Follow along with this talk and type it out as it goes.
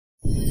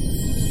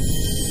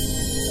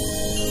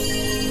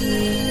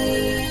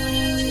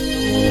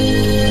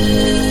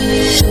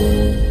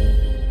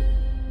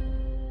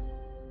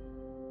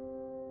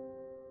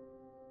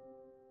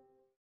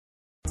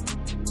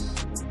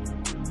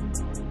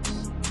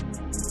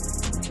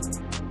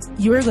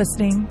You are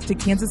listening to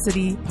Kansas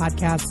City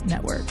Podcast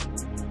Network.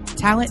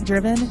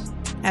 Talent-driven,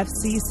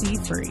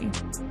 FCC-free.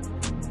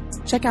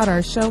 Check out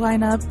our show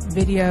lineup,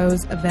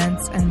 videos,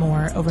 events, and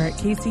more over at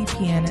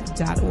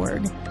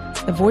kcpn.org.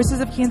 The voices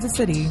of Kansas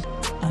City,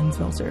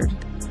 unfiltered.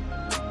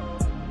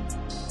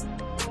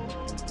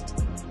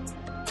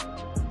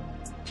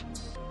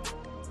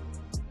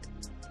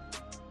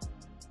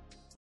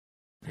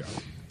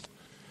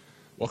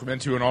 Welcome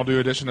into an all-new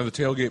edition of the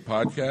Tailgate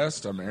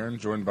Podcast. I'm Aaron,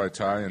 joined by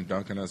Ty and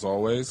Duncan as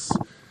always.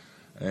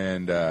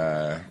 And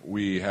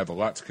we have a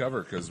lot to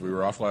cover because we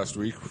were off last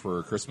week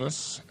for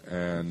Christmas,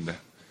 and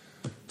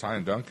Ty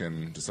and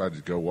Duncan decided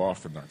to go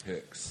off in their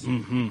picks.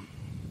 Mm-hmm.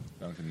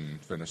 Duncan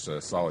finished a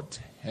solid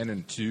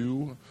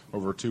 10-2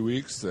 over 2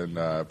 weeks, and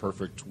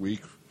perfect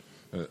week.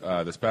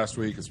 This past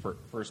week, his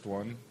first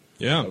one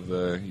of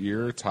the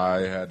year.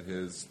 Ty had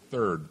his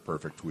third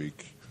perfect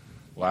week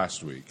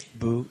last week.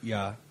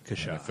 Booyah,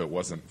 kasha. If it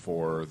wasn't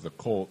for the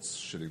Colts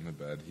shitting the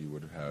bed, he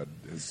would have had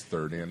his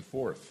third and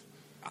fourth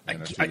in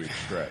a 2-week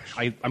stretch.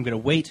 I'm going to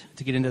wait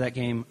to get into that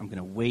game.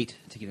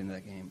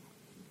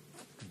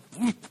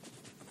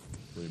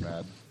 Pretty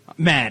mad.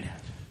 Mad.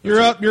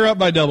 You're up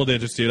by double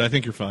digits, dude. I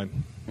think you're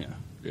fine.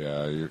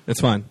 Yeah, it's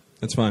fine.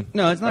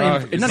 No, it's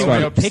not even. It's not only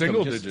even up pick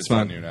single 'em, digits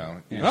on you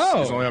now. Yeah.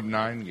 Oh. He's only up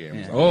 9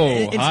 games. Yeah.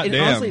 Oh, hot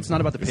damn. Honestly, it's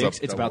not about the He's picks.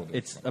 up It's double about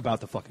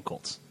digits. the fucking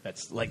Colts.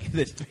 That's like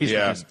that's basically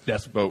Yeah,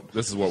 that's but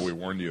this is what we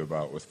warned you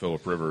about with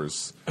Phillip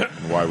Rivers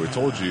and why we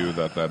told you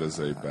that is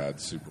a bad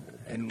Super Bowl.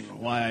 and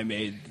why I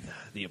made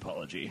the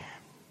apology.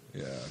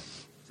 Yeah.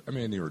 I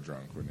mean, you were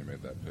drunk when you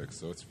made that pick,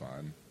 so it's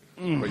fine.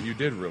 But you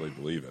did really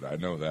believe it. I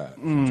know that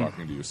from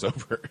talking to you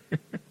sober.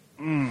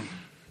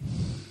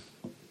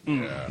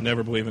 Yeah.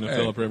 Never believe in a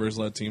Phillip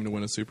Rivers-led team to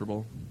win a Super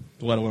Bowl,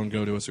 let alone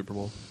go to a Super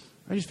Bowl.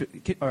 I just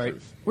all right.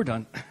 We're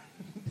done.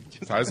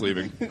 Ty's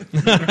leaving.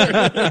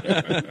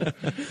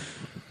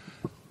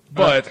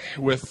 But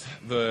with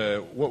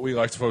what we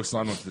like to focus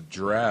on with the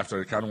draft,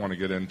 I kind of want to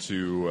get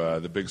into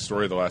the big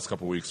story of the last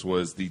couple of weeks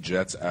was the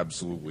Jets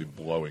absolutely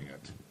blowing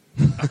it.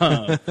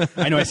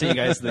 I know I sent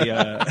you guys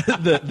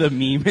the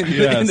meme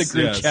in the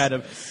group chat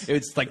of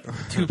it's like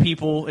two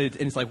people and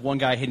it's like one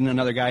guy hitting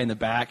another guy in the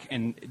back,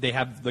 and they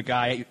have the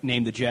guy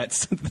named the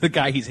Jets, the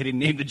guy he's hitting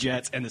named the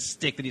Jets, and the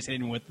stick that he's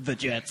hitting with the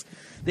Jets.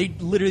 They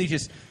literally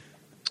just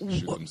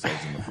Shoot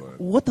themselves in the foot.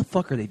 what the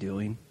fuck are they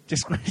doing?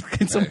 Just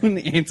can someone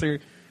answer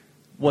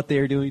what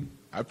they're doing?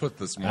 I put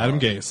this more Adam on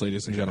Gase,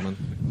 ladies and gentlemen.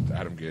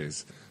 Adam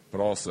Gase,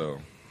 but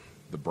also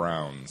the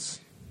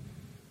Browns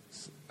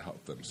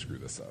helped them screw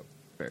this up.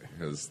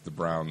 Because the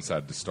Browns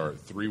had to start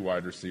 3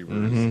 wide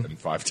receivers and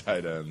 5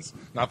 tight ends.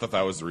 Not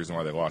that was the reason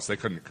why they lost. They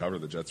couldn't cover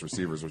the Jets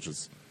receivers, which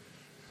is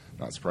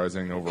not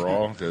surprising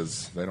overall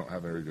because they don't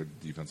have very good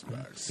defensive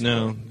backs.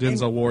 No,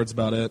 Denzel Ward's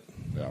about it.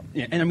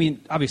 Yeah, and I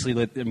mean, obviously,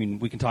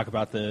 we can talk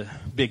about the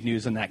big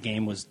news in that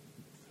game was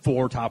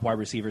 4 top wide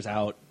receivers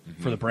out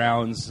for the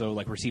Browns, so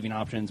like receiving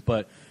options.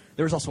 But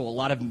there was also a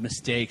lot of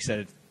mistakes that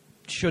it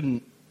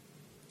shouldn't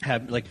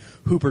have. Like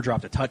Hooper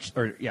dropped a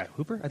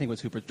Hooper. I think it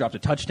was Hooper dropped a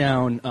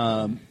touchdown,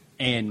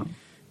 and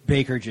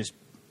Baker just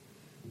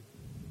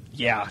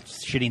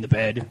shitting the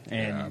bed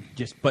and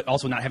but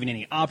also not having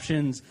any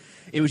options.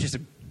 It was just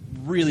a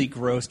really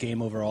gross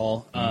game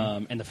overall,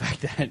 and the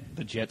fact that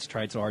the Jets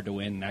tried so hard to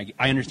win. And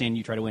I understand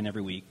you try to win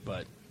every week,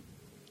 but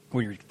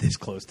when you're this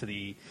close to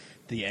the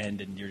end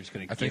and you're just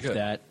going to gift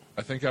that.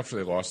 I think after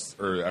they lost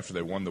or after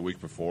they won the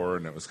week before,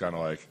 and it was kind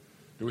of like,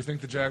 do we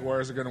think the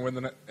Jaguars are going to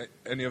win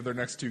any of their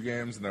next 2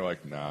 games? And they're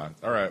like, nah.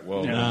 All right,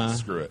 well,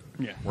 screw it.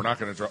 Yeah. We're not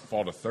going to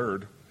fall to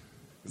third.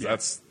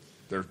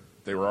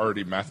 They were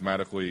already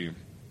mathematically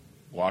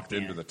locked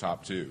into the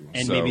top 2.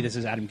 And maybe this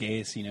is Adam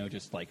Gase,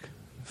 just like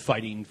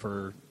fighting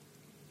for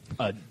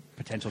a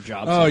potential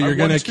job. Oh, you're won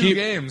gonna 2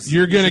 games.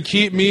 You're gonna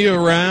keep me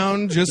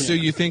around just so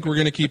you think we're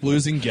gonna keep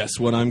losing. Guess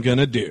what I'm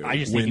gonna do? I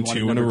just win think he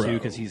 2 wanted in a number 2 row.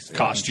 because he's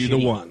Cost you shitty.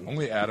 the one.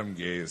 Only Adam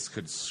Gase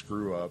could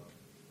screw up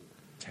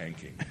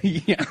tanking.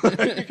 Yeah.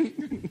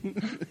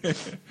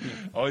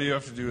 All you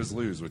have to do is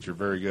lose, which you're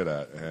very good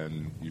at,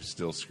 and you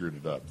still screwed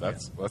it up.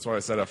 That's why I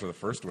said after the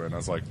first win, I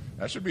was like,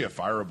 that should be a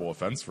fireable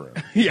offense for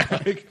him.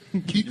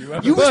 You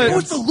were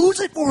supposed to lose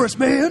it for us,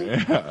 man.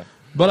 Yeah.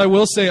 But I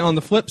will say on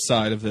the flip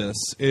side of this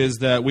is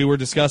that we were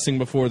discussing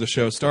before the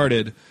show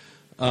started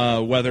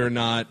whether or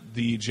not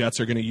the Jets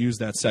are going to use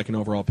that second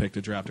overall pick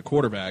to draft a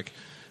quarterback.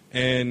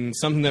 And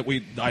something that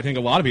I think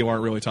a lot of people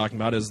aren't really talking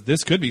about is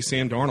this could be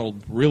Sam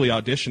Darnold really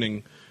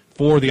auditioning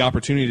for the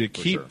opportunity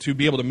to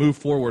be able to move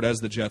forward as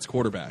the Jets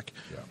quarterback.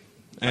 Yeah.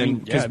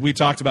 And because we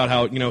talked about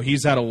how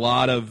he's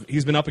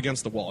been up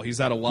against the wall. He's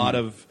had a lot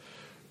of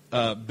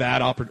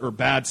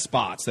bad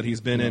spots that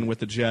he's been in with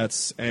the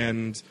Jets,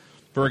 and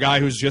for a guy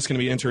who's just going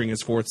to be entering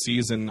his 4th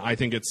season, I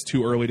think it's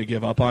too early to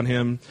give up on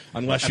him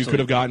unless you could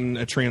have gotten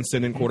a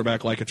transcendent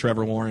quarterback like a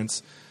Trevor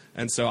Lawrence.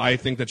 And so I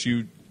think that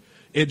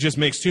it just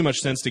makes too much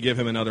sense to give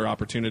him another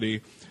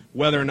opportunity.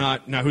 Whether or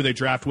not who they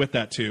draft with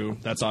that too,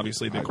 that's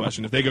obviously a big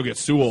question. If they go get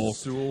Sewell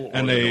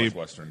and the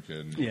Northwestern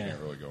kid, you can't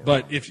really go wrong.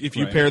 But if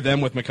you pair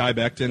them with Mekhi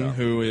Becton,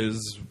 who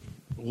is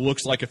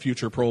looks like a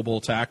future Pro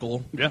Bowl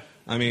tackle. Yeah.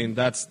 I mean,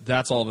 that's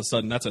all of a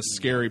sudden, that's a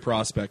scary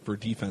prospect for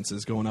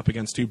defenses going up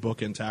against two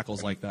bookend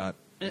tackles like that.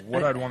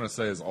 What I'd want to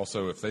say is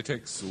also, if they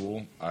take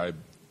Sewell, I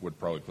would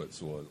probably put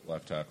Sewell at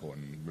left tackle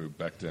and move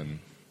Becton,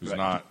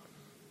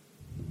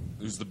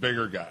 who's the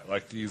bigger guy.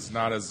 Like, he's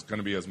not going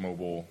to be as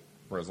mobile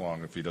for as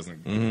long if he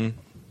doesn't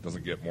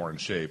get more in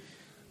shape.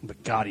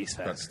 But God, he's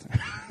fast.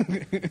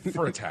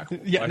 For a tackle.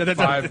 Yeah,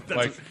 like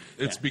that's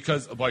it's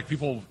because, like,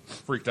 people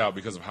freaked out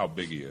because of how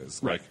big he is.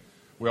 Right. Like,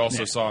 we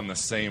also saw in the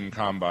same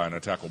combine a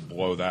tackle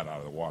blow that out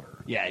of the water.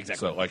 Yeah,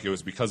 exactly. So, like, it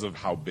was because of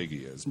how big he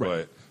is.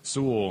 Right. But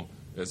Sewell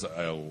is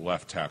a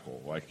left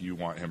tackle. Like, you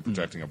want him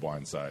protecting a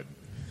blind side.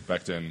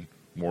 Becton,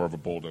 more of a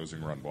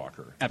bulldozing run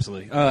blocker.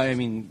 Absolutely. I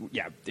mean,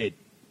 yeah,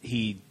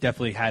 he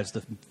definitely has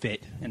the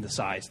fit and the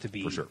size to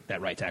be For sure.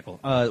 that right tackle.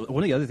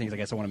 One of the other things I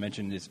guess I want to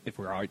mention is, if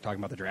we're already talking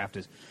about the draft,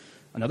 is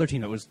another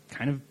team that was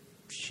kind of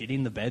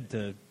shitting the bed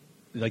to,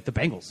 like, the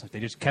Bengals. They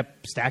just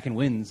kept stacking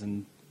wins,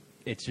 and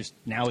it's just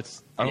now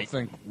it's. I don't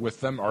think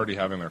with them already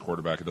having their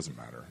quarterback, it doesn't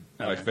matter.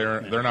 Okay. Like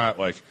they're not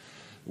like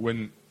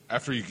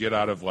after you get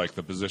out of like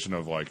the position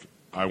of like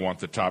I want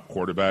the top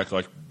quarterback.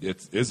 Like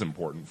it is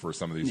important for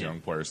some of these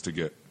young players to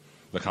get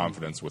the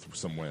confidence with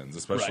some wins,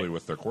 especially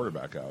with their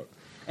quarterback out.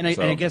 And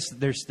I guess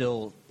there's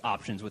still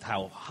options with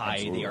how high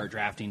Absolutely. they are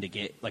drafting to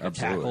get like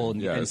Absolutely. a tackle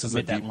and, yeah, and this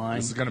submit is a that deep, line.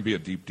 This is going to be a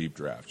deep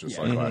draft, just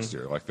like last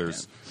year. Like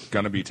there's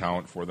going to be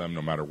talent for them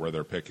no matter where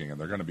they're picking,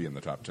 and they're going to be in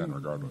the top 10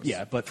 regardless.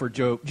 Yeah, but for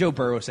Joe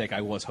Burrow's sake,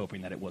 I was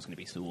hoping that it was going to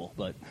be Sewell,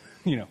 but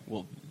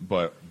well,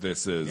 But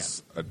this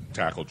is a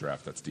tackle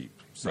draft that's deep,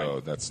 so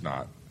that's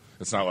not.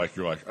 It's not like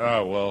you're like,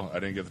 oh well, I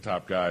didn't get the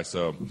top guy,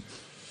 so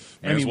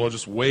may as well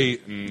just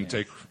wait and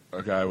take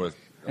a guy with.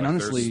 And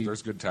honestly,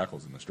 there's good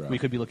tackles in this draft. we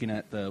could be looking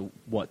at the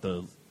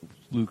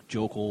Luke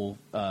Jokel,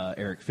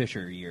 Eric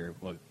Fisher year.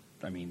 Well,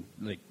 I mean,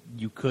 like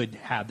you could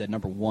have that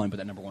number one, but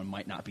that number one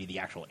might not be the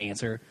actual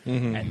answer.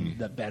 And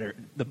the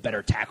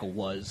better tackle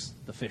was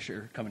the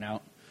Fisher coming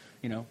out,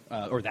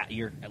 or that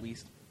year at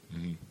least.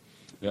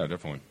 Yeah,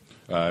 definitely.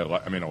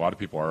 I mean, a lot of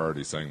people are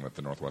already saying that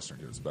the Northwestern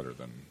kid is better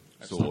than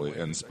Sewell,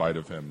 in spite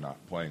of him not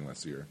playing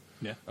this year.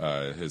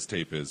 Yeah. His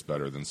tape is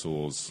better than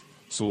Sewell's.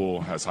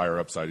 Sewell has higher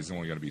upside. He's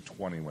only going to be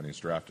 20 when he's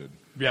drafted.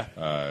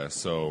 Yeah.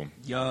 So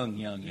Young.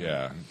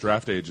 yeah,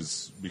 draft age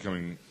is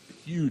becoming a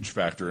huge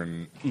factor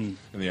in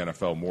the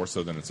NFL, more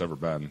so than it's ever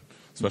been,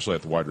 especially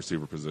at the wide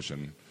receiver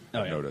position.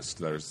 I've noticed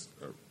there's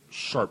a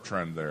sharp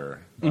trend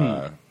there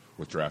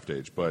with draft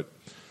age. But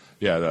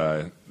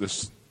yeah,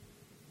 this,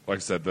 like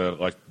I said,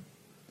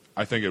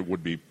 I think it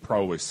would be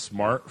probably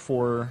smart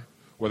for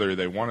whether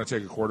they want to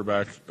take a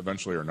quarterback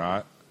eventually or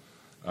not.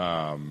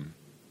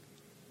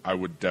 I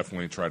would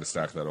definitely try to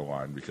stack that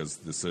O-line because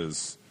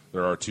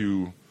there are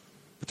two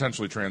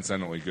potentially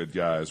transcendently good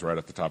guys right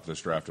at the top of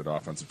this draft at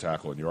offensive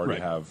tackle, and you already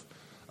have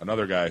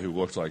another guy who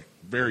looked like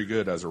very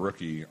good as a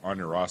rookie on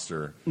your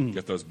roster.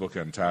 Get those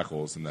bookend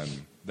tackles, and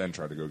then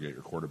try to go get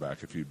your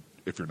quarterback if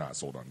you're not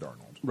sold on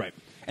Darnold. Right,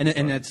 and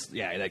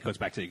that goes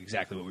back to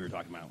exactly what we were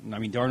talking about. I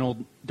mean,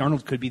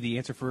 Darnold could be the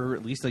answer for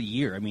at least a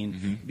year. I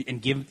mean, and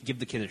give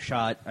the kid a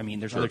shot. I mean,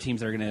 there's other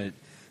teams that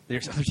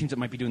that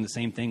might be doing the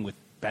same thing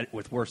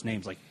with worse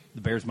names. Like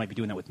the Bears might be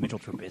doing that with Mitchell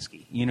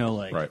Trubisky.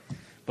 Right.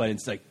 But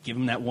it's like give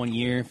him that 1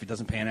 year. If it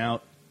doesn't pan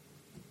out,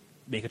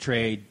 make a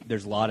trade.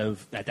 There's a lot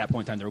of at that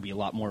point in time there will be a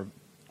lot more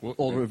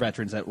older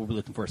veterans that will be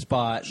looking for a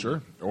spot.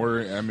 Sure. Or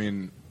I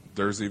mean,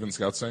 there's even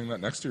scouts saying that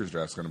next year's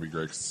draft is going to be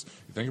great. 'Cause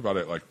you think about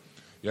it, like,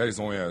 yeah, he's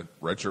only a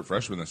redshirt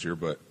freshman this year,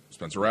 but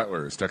Spencer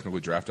Rattler is technically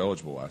draft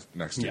eligible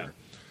next year.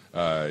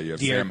 You have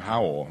Sam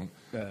Howell.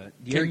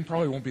 King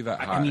probably won't be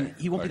that high. I mean,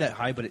 he won't be that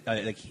high, but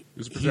he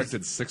was a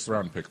projected 6th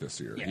round pick this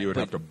year. Yeah, he would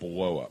have to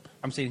blow up.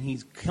 I'm saying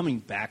he's coming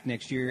back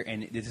next year,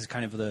 and this is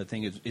kind of the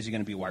thing: is he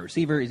going to be a wide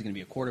receiver? Is he going to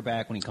be a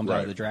quarterback when he comes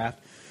out of the draft?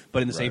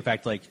 But in the same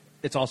fact, like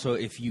it's also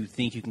if you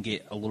think you can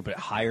get a little bit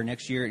higher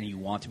next year and you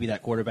want to be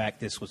that quarterback,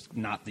 this was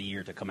not the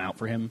year to come out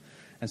for him,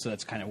 and so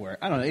that's kind of where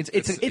I don't know. It's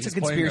a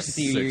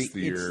conspiracy theory. 6th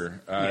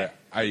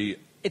year.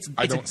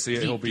 I don't see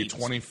it. He'll be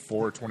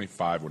 24,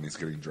 25 when he's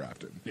getting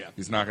drafted. Yeah.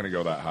 He's not going to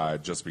go that high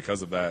just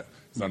because of that.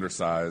 He's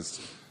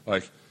undersized.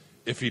 Like,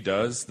 if he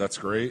does, that's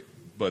great,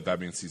 but that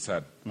means he's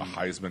had a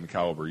Heisman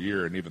caliber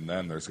year, and even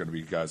then there's going to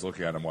be guys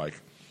looking at him like,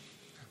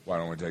 why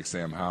don't we take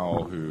Sam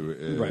Howell, who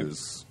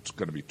is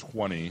going to be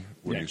 20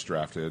 when he's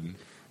drafted,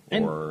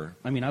 or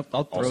I mean, I'll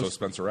throw also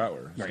Spencer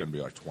Rattler. He's going to be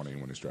like 20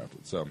 when he's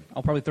drafted. So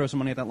I'll probably throw some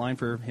money at that line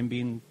for him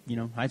being,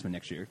 Heisman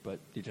next year. But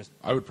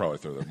I would probably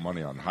throw the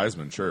money on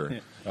Heisman, sure,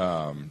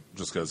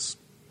 just because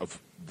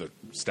of the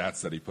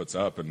stats that he puts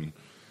up. And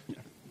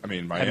I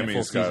mean,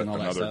 Miami's got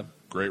another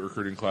great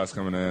recruiting class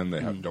coming in.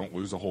 They don't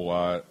lose a whole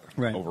lot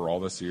overall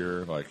this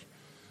year. Like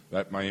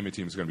that Miami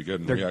team is going to be good.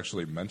 And we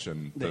actually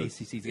mentioned the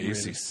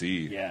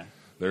ACC. Yeah.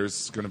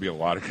 There's going to be a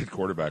lot of good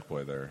quarterback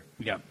play there.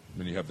 Yeah.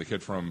 Then you have the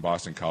kid from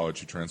Boston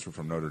College who transferred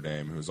from Notre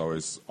Dame, who's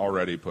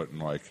already putting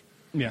like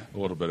a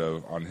little bit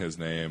on his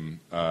name.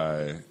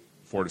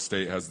 Florida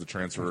State has the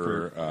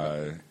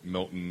transfer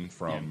Milton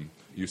from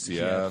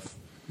UCF.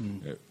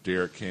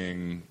 Derek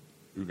King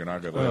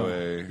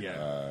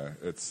Ugalele.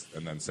 It's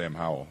and then Sam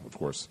Howell, of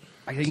course.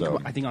 I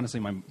think honestly,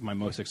 my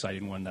most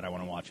exciting one that I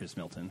want to watch is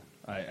Milton.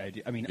 I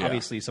mean,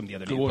 obviously some of the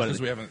other cool, names,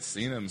 because we haven't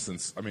seen him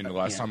since. I mean, the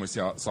last time we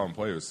saw him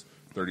play was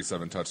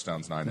 37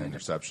 touchdowns, 9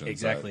 interceptions.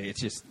 Exactly.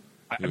 It's just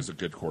he was a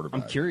good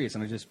quarterback. I'm curious,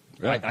 and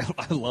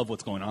I love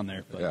what's going on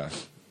there. But. Yeah.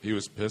 He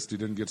was pissed he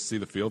didn't get to see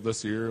the field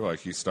this year. Like,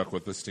 he stuck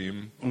with this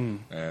team,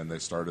 and they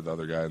started the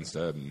other guy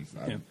instead.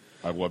 And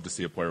I'd love to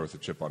see a player with a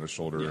chip on his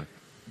shoulder,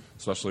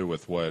 especially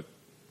with what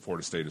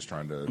Florida State is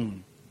trying to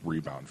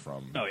rebound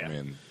from. Oh, yeah. I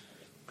mean,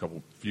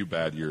 few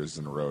bad years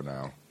in a row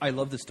now. I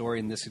love the story,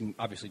 and this can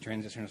obviously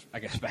transition us, I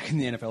guess, back in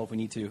the NFL if we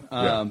need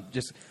to.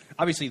 Just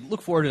obviously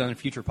look forward to it on a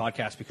future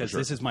podcast because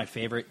this is my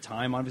favorite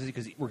time, obviously,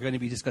 because we're going to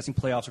be discussing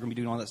playoffs, we're going to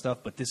be doing all that stuff,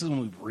 but this is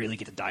when we really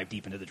get to dive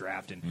deep into the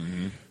draft.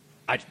 And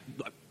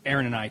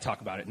Aaron and I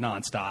talk about it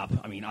nonstop.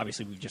 I mean,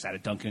 obviously, we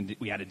added Duncan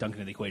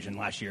to the equation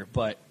last year,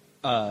 but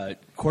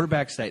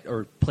quarterbacks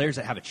or players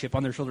that have a chip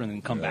on their shoulder and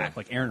then come back,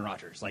 like Aaron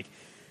Rodgers, like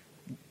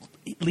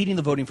leading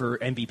the voting for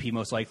MVP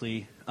most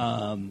likely.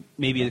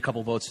 Maybe a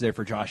couple votes there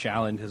for Josh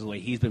Allen because of the way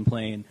he's been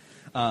playing.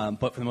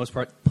 But for the most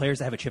part, players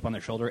that have a chip on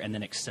their shoulder and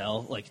then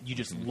excel, like you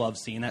just love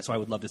seeing that. So I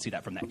would love to see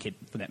that from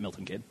that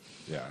Milton kid.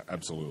 Yeah,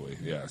 absolutely.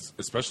 Yes,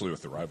 especially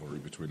with the rivalry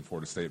between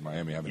Florida State and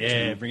Miami having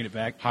bringing it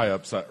back. High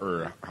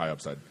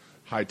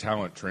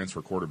talent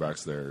transfer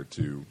quarterbacks there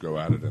to go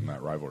at it in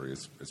that rivalry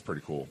is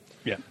pretty cool.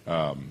 Yeah.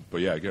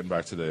 But yeah, getting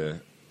back to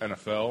the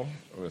NFL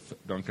with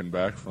Duncan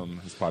back from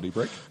his potty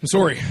break. I'm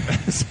sorry.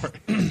 Sorry.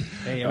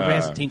 Hey, everybody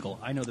has to tinkle.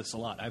 I know this a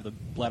lot. I have the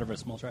bladder of a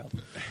small child.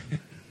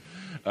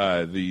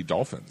 The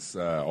Dolphins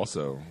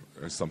also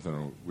is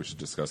something we should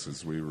discuss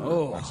because we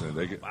were mentioning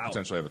they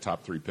potentially have a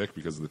top 3 pick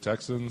because of the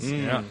Texans.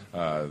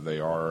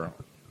 They are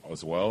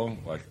as well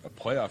like a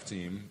playoff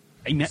team.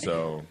 And that's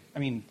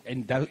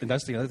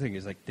the other thing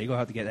is like they go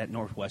out to get that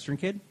Northwestern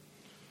kid.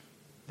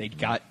 They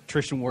got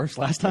Tristan Wirfs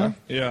last time.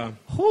 Yeah.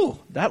 Whew,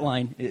 that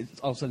line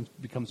all of a sudden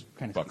becomes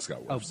kind of Bucks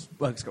got Wirfs.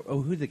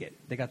 Who did they get?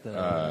 They got the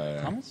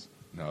Thomas.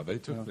 No, they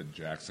took the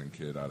Jackson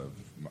kid out of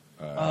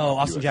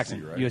Austin USC,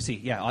 Jackson, right?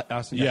 USC. Yeah,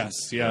 Austin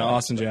Jackson. Yes,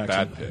 Austin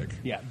Jackson. Bad pick.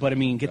 Yeah, but I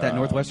mean, get that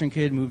Northwestern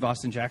kid, move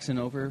Austin Jackson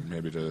over.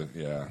 Maybe they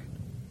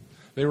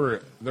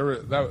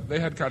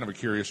had kind of a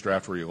curious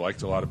draft where you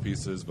liked a lot of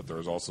pieces, but there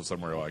was also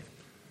somewhere like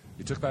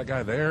you took that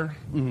guy there.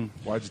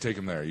 Why'd you take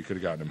him there? You could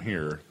have gotten him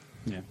here.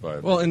 Yeah.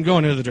 But and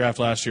going into the draft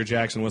last year,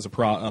 Jackson was a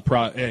project.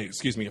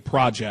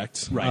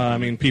 Right. I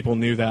mean, people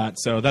knew that.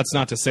 So that's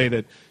not to say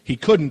that he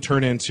couldn't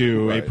turn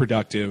into a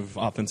productive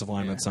offensive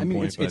lineman at some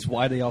point. It's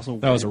why they also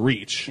that was a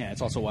reach. Yeah,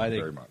 it's also why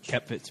they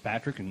kept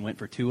Fitzpatrick and went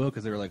for Tua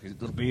because they were like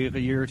it'll be a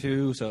year or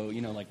two. So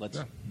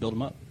let's build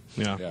him up.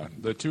 Yeah.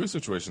 The Tua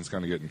situation's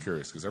kind of getting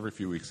curious because every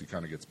few weeks he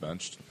kind of gets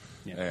benched,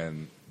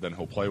 and then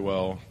he'll play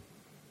well,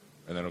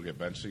 and then he'll get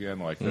benched again.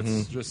 Like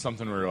that's just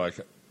something where you're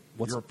like,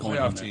 you're a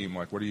playoff team.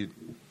 Like, what do you?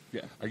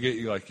 Yeah, I get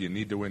you. Like, you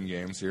need to win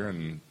games here,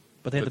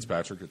 but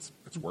Fitzpatrick, it's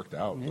worked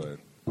out.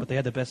 But they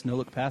had the best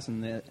no-look pass in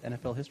the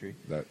NFL history.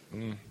 I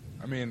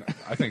mean,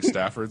 I think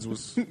Stafford's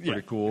was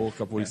pretty cool a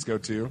couple weeks ago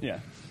too. Yeah,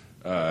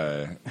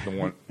 the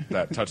one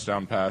that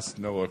touchdown pass,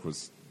 no look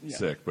was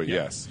sick, but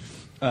yes,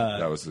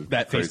 that was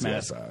that crazy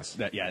face mask. Pass.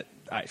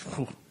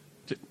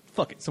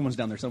 Fuck it, someone's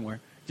down there somewhere.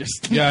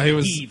 He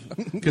was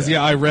because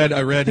I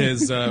read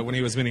his when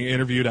he was being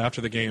interviewed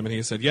after the game, and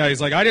he said, he's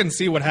like, I didn't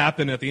see what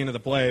happened at the end of the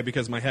play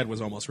because my head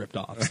was almost ripped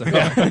off. So.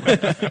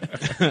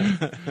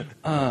 That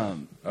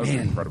was an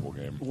incredible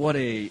game. What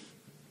a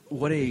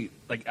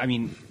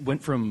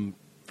went from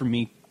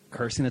me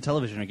cursing the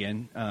television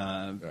again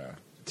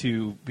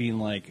to being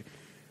like,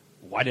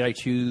 why did I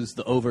choose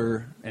the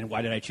over and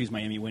why did I choose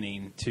Miami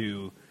winning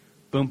to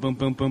boom boom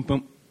boom boom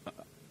boom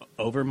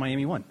over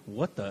Miami won.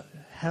 What the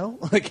hell?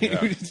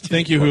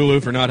 Thank you,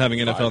 Hulu, for not having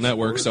NFL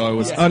Network, so I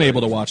was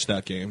unable to watch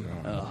that game.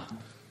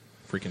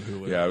 Freaking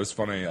Hulu. Yeah, it was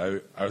funny.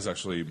 I was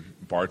actually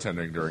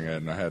bartending during it,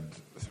 and I had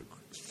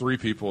 3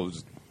 people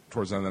just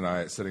towards the end of the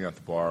night sitting at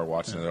the bar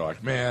watching it. They're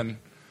like, man,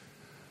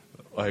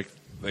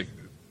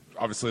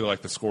 obviously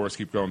the scores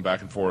keep going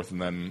back and forth,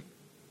 and then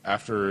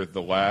after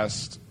the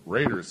last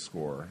Raiders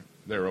score,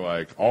 they were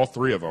like, all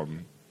 3 of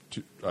them,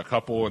 a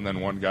couple and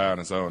then one guy on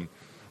his own,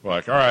 were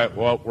like, all right,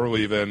 well, we're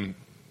leaving.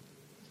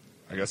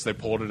 I guess they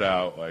pulled it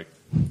out, like,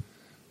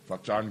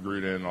 fuck John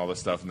Gruden and all this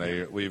stuff, and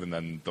they leave, and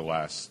then the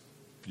last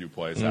few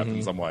plays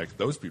happens. I'm like,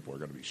 those people are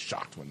going to be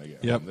shocked when they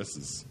get home. This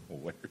is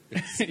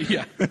hilarious.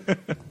 Yeah.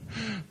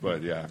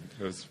 But, yeah,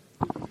 it was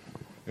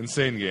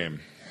insane game.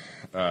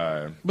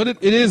 But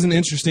it is an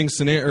interesting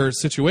scenario or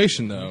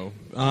situation, though.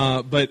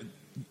 But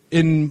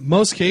in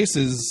most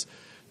cases,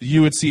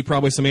 you would see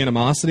probably some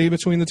animosity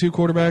between the two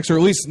quarterbacks, or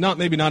at least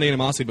maybe not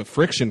animosity, but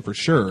friction for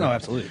sure. Oh,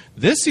 absolutely.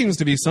 This seems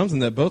to be something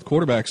that both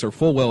quarterbacks are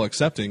full well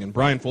accepting, and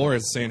Brian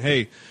Flores is saying,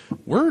 "Hey,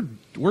 we're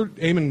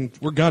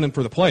gunning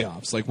for the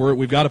playoffs. Like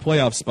we've got a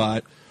playoff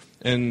spot,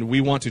 and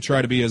we want to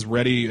try to be as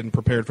ready and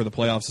prepared for the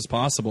playoffs as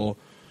possible,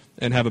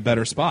 and have a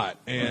better spot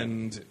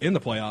and in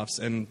the playoffs.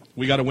 And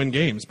we got to win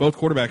games." Both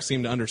quarterbacks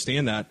seem to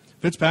understand that.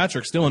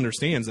 Fitzpatrick still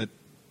understands that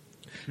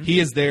he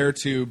is there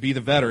to be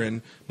the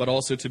veteran, but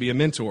also to be a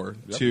mentor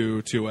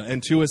to Tua.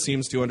 And Tua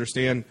seems to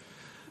understand,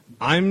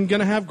 I'm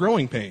going to have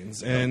growing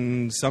pains,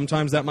 and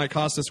sometimes that might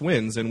cost us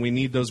wins, and we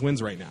need those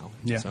wins right now.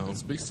 Yeah. So. It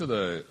speaks to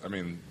the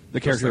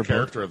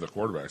character of the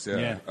quarterbacks.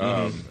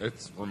 Yeah.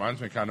 It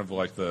reminds me kind of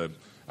like the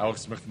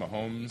Alex Smith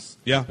Mahomes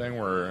thing,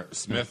 where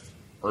Smith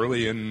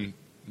early in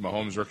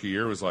Mahomes' rookie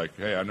year was like,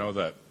 hey, I know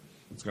that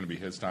it's going to be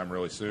his time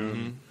really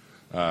soon.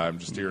 I'm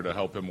just here to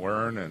help him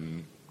learn,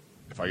 and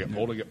if I get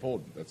pulled, I get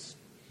pulled.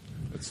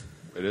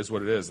 It is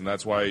what it is, and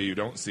that's why you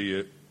don't see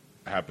it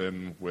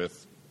happen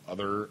with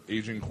other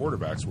aging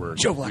quarterbacks. Where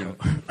Joe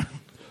Flacco.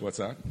 What's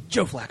that?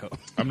 Joe Flacco.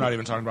 I'm not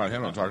even talking about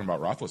him. I'm talking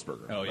about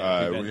Roethlisberger. Oh,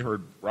 yeah, we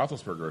heard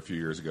Roethlisberger a few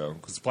years ago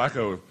because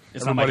Flacco.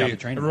 It's not my job to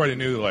train him. Everybody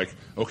knew, like,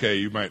 okay,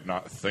 you might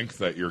not think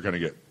that you're going to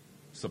get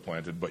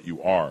supplanted, but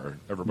you are.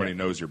 Everybody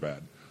knows you're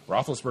bad.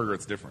 Roethlisberger,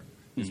 it's different.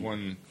 He's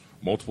won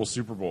multiple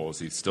Super Bowls.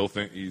 He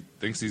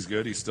thinks he's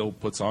good. He still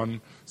puts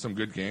on some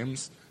good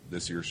games.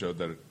 This year showed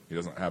that he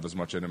doesn't have as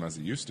much in him as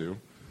he used to.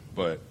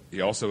 But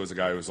he also is a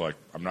guy who's like,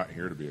 I'm not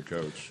here to be a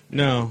coach.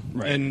 No,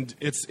 and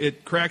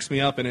it cracks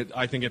me up, and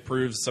I think it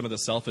proves some of the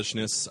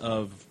selfishness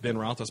of Ben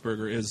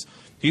Roethlisberger. Is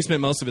he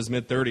spent most of his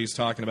mid-30s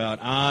talking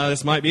about,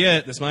 this might be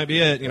it,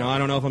 You know, I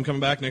don't know if I'm coming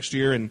back next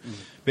year, and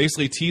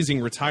basically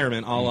teasing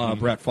retirement a la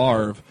Brett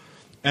Favre.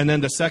 And then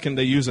the second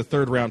they use a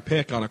third-round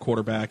pick on a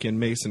quarterback in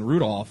Mason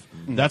Rudolph,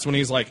 that's when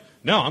he's like,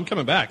 no, I'm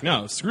coming back.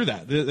 No, screw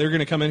that. They're going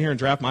to come in here and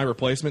draft my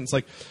replacement. It's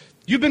like,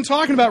 you've been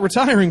talking about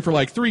retiring for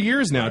like 3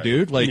 years now,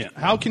 dude. Like,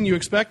 how can you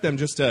expect them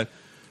just to,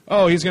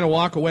 he's going to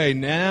walk away,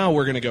 now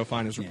we're going to go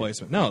find his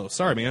replacement? No,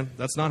 sorry, man.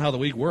 That's not how the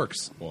league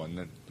works. Well,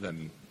 and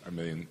then I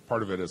mean,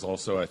 part of it is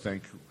also, I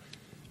think,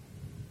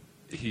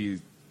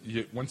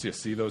 once you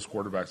see those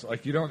quarterbacks,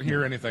 like, you don't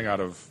hear anything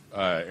out of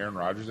Aaron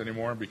Rodgers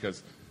anymore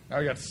because now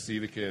you got to see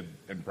the kid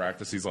in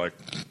practice. He's like,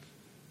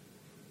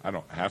 I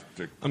don't have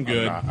to. I'm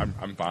good.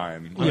 I'm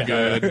fine. I'm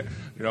good.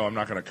 You know, I'm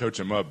not going to coach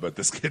him up, but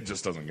this kid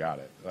just doesn't got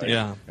it.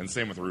 Like, and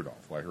same with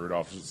Rudolph. Like,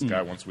 Rudolph's this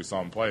guy, once we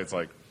saw him play, it's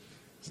like,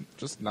 it's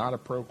just not a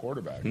pro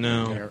quarterback.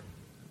 No.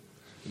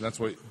 And that's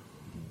what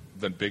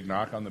the big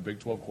knock on the Big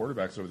 12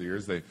 quarterbacks over the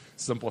years. They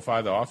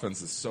simplify the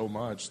offenses so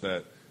much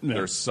that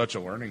there's such a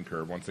learning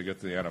curve. Once they get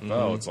to the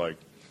NFL, it's like,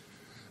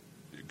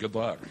 good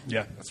luck.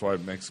 Yeah. That's why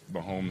it makes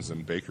Mahomes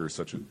and Baker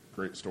such a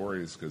great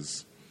stories,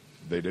 because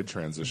they did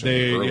transition.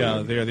 They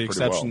are the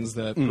exceptions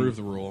that prove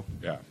the rule.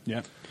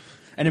 Yeah.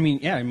 And I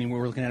mean,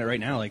 we're looking at it right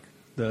now. Like,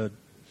 the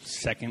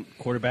second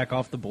quarterback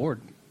off the board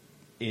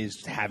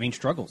is having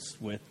struggles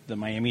with the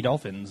Miami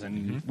Dolphins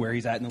and where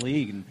he's at in the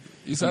league. And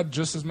he's had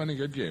just as many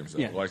good games.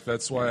 Yeah. Like,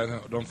 that's why I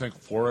don't think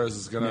Flores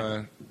is going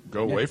to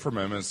go away from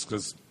him, is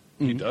because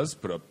he does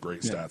put up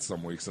great stats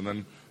some weeks, and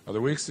then other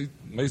weeks he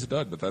lays a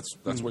dud. But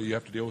that's what you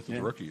have to deal with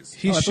the rookies.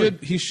 He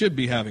should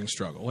be having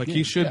struggle. Like,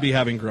 he should be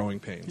having growing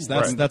pains.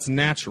 That's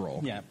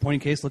natural. Yeah. Point in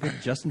case, look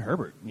at Justin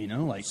Herbert. You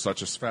know, like,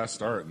 such a fast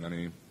start, and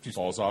then he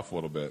falls off a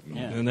little bit.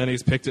 And then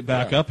he's picked it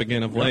back up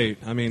again of late.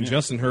 I mean,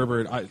 Justin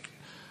Herbert.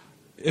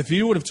 If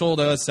you would have told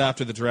us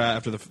after the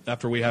draft,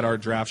 after we had our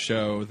draft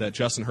show, that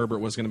Justin Herbert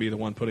was going to be the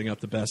one putting up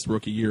the best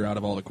rookie year out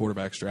of all the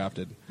quarterbacks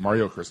drafted,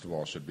 Mario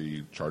Cristobal should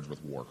be charged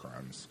with war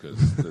crimes,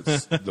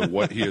 because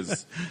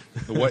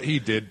what he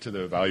did to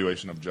the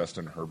evaluation of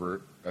Justin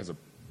Herbert as a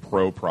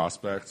pro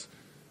prospect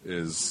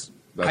is.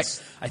 I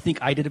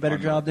think I did a better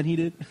job than he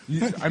did.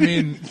 I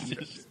mean,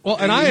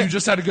 you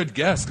just had a good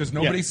guess because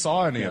nobody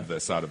saw any of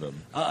this out of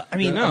him.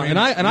 And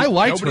I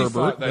liked nobody Herbert.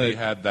 Thought that he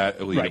had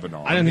that elite of an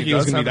arm. I didn't think he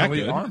was going to be that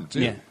good. Arm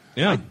too.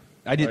 Yeah.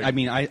 I did. I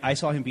mean, I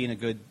saw him being a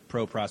good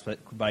pro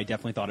prospect, but I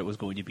definitely thought it was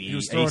going to be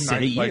a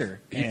steady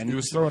year. He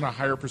was throwing a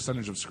higher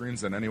percentage of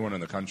screens than anyone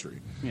in the country.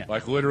 Yeah.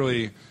 Like,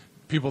 literally,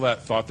 people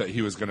that thought that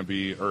he was going to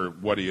be, or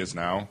what he is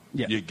now,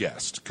 you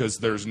guessed, because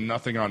there's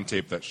nothing on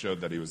tape that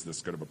showed that he was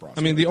this good of a prospect.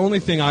 I mean, the only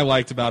thing I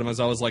liked about him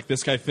is I was like,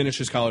 this guy finished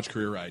his college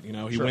career right. You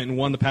know, he went and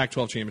won the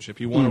Pac-12 championship.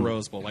 He won a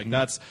Rose Bowl. Like,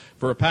 that's,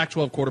 for a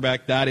Pac-12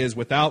 quarterback, that is,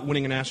 without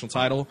winning a national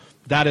title,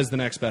 that is the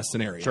next best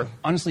scenario. Sure.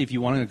 Honestly, if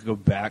you wanted to go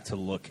back to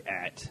look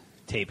at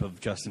tape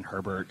of Justin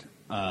Herbert,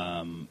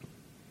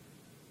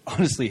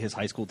 honestly, his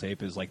high school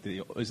tape is like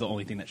the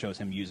only thing that shows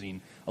him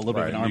using a little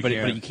bit of an arm, but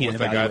you can't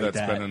with evaluate a guy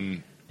that's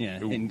been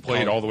who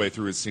played all the way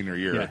through his senior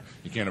year. Yeah.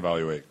 You can't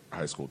evaluate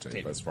high school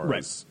tape as far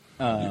as.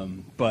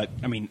 But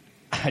I mean,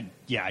 I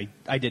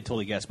did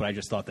totally guess, but I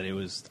just thought that it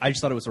was. I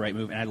just thought it was the right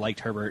move, and I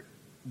liked Herbert.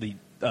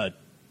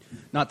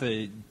 Not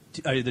the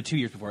 2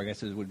 years before. I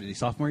guess it would be the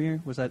sophomore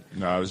year. Was that?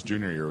 No, his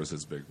junior year was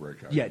his big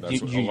breakout. Yeah,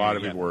 that's what a lot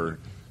of people were.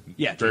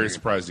 Very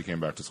surprised he came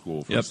back to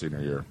school for his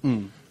senior year,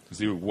 because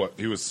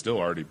he was still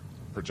already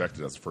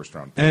projected as a first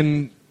round pick.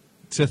 And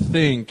to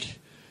think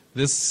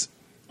this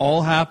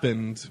all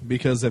happened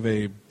because of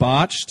a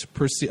botched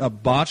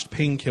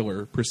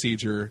painkiller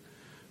procedure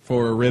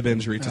for a rib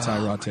injury to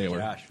Tyrod Taylor.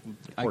 Gosh.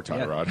 Poor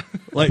Tyrod.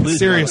 Like,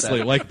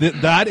 seriously, like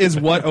that is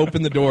what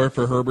opened the door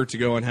for Herbert to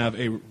go and have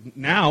a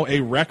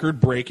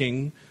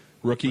record-breaking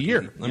rookie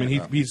year. I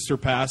mean, he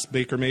surpassed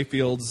Baker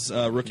Mayfield's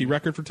rookie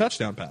record for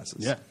touchdown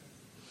passes. Yeah,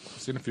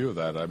 I've seen a few of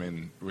that. I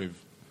mean,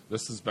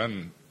 this has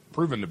been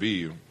proven to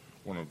be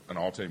an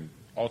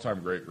all-time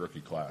great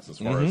rookie class as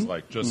far as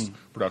like just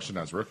production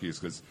as rookies,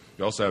 because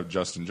you also have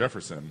Justin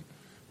Jefferson,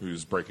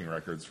 who's breaking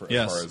records for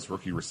as far as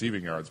rookie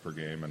receiving yards per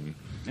game,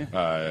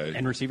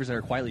 and receivers that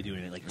are quietly doing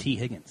it, like T.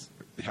 Higgins.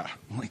 Yeah,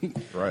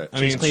 right. I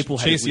mean, Claypool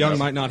Chase Young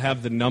might not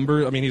have the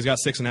number. I mean, he's got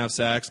 6.5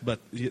 sacks, but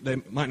they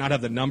might not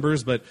have the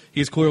numbers. But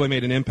he's clearly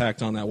made an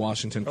impact on that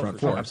Washington front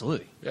four.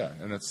 Absolutely. Yeah,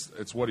 and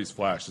it's what he's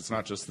flashed. It's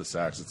not just the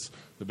sacks; it's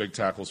the big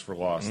tackles for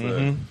loss.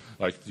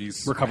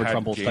 He's recovered had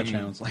fumbles,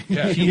 touchdowns.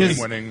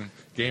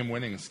 game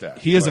winning stats.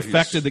 He has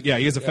affected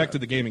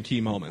the game in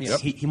key moments. Yeah,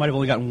 he might have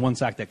only gotten one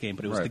sack that game,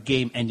 but it was the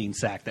game-ending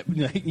sack that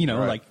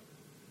like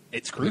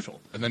it's crucial.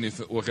 And then you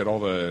look at all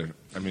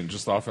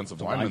just the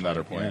offensive linemen that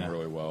are playing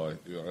really well.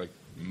 Like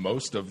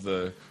most of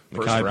the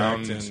first Mekhi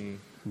round, Becton,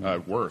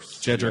 Wirfs,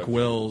 Jedrick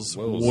Wills,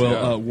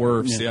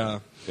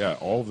 Wirfs, yeah,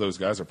 all of those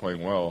guys are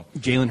playing well.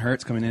 Jalen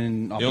Hurts coming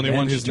in. The only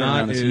one who's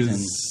not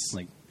is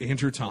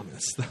Andrew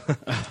Thomas,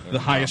 the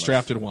highest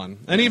drafted one,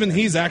 and even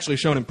he's actually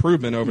shown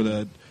improvement over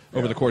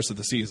the course of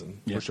the season.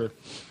 For sure.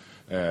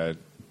 And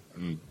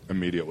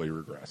immediately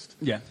regressed.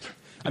 Yeah.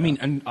 I mean,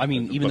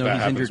 even though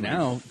he's injured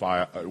now,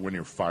 when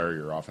you fire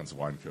your offensive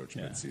line coach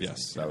mid-season,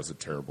 that was a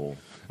terrible.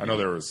 I know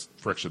there was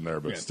friction there,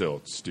 but still,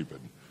 it's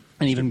stupid.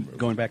 And even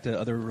going back to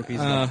other rookies,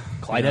 like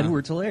Clyde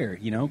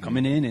Edwards-Helaire,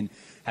 coming in and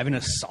having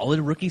a solid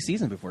rookie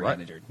season before he got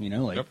injured.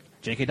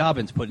 J.K.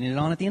 Dobbins putting it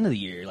on at the end of the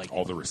year. Like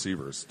all the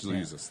receivers.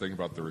 Jesus, think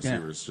about the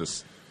receivers.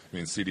 Just,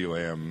 CeeDee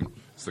Lamb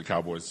is the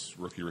Cowboys'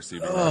 rookie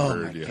receiver. Oh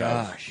my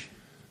gosh!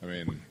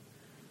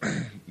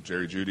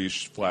 Jerry Jeudy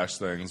flashed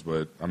things,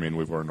 but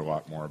we've learned a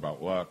lot more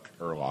about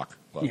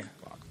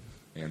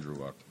Andrew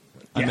Luck.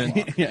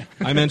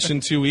 I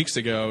mentioned 2 weeks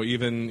ago,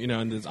 even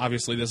and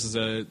obviously this is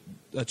a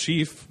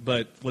Chief,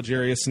 but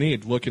L'Jarius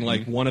Sneed looking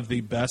like one of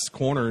the best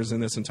corners in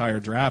this entire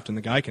draft, and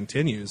the guy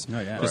continues. Oh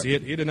yeah,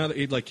 he had another.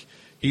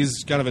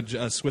 He's kind of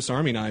a Swiss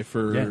Army knife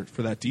for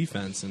that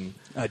defense, and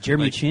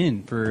Jeremy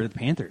Chin for the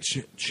Panthers.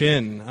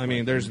 Chin.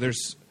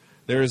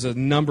 There's a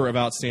number of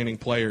outstanding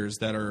players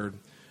that are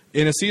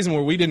in a season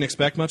where we didn't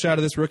expect much out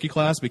of this rookie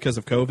class because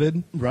of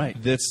COVID. Right.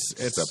 It's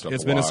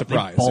been a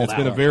surprise. It's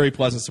been a very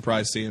pleasant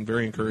surprise to see and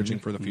very encouraging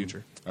for the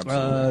future.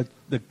 Absolutely.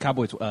 The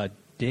Cowboys,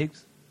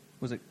 Diggs,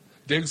 was it?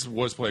 Diggs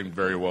was playing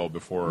very well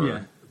before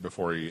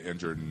he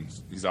injured, and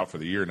he's out for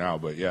the year now.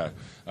 But he had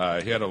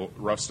a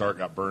rough start,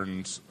 got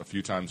burned a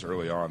few times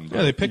early on.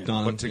 Yeah, they picked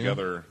on him. Put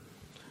together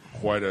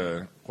quite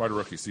a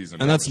rookie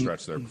season, and that's a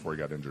stretch there before he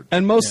got injured.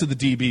 And most of the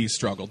DBs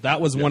struggled. That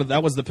was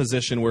that was the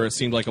position where it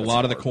seemed like a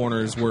lot of the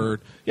corners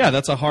were. Yeah,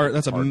 that's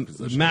a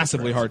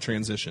massively hard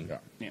transition.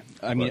 Yeah.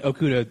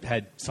 Okudah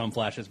had some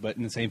flashes, but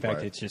in the same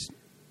fact, it's just.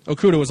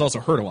 Okudah was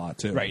also hurt a lot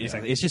too. Right,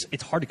 exactly.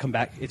 It's hard to come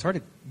back. It's hard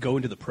to go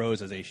into the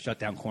pros as a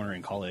shutdown corner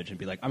in college and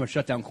be like, I'm a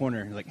shutdown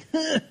corner. And like,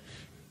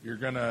 you're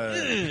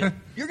gonna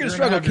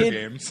struggle, kid.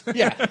 Games.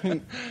 Yeah,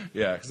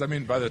 yeah. Because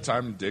by the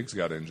time Diggs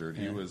got injured,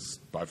 he was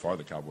by far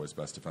the Cowboys'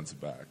 best defensive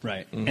back.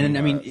 Right, and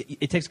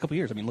it takes a couple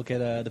years. Look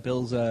at the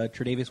Bills'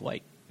 Tre'Davious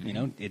White.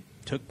 It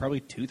took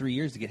probably 2-3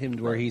 years to get him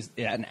to where he's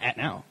at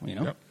now.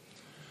 Yep.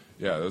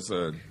 Yeah, it was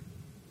a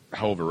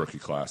hell of a rookie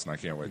class, and I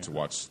can't wait to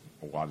watch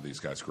a lot of these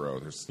guys grow.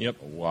 There's a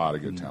lot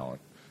of good talent,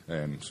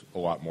 and a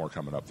lot more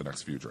coming up the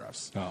next few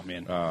drafts. Oh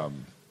man!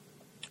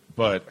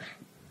 But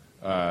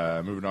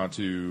moving on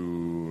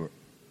to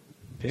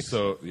picks.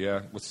 So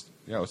let's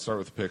start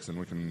with the picks, and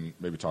we can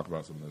maybe talk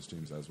about some of those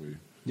teams as we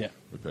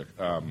pick.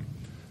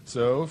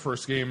 So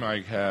first game,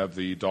 I have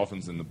the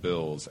Dolphins and the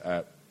Bills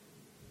at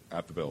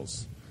the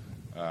Bills.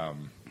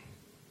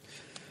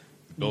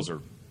 Bills are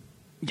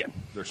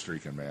they're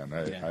streaking, man.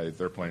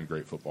 They're playing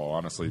great football.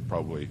 Honestly,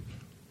 probably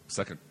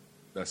second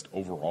best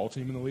overall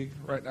team in the league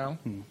right now,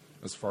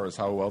 as far as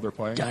how well they're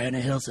playing. Guy on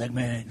a hill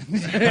segment.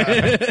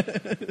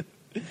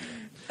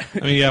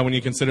 When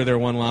you consider their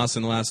one loss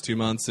in the last 2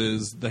 months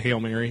is the Hail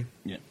Mary.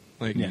 Yeah.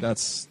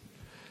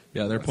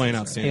 They're playing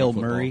outstanding Hail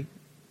football. Murray,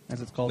 as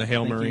it's called. The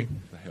Hail Murray.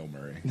 The Hail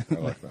Murray. I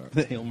like that.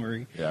 The Hail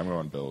Murray. Yeah, I'm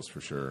going Bills for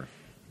sure.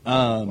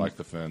 I like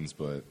the Fins,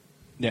 but...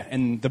 Yeah,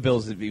 and the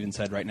Bills have even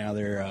said right now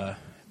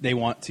they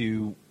want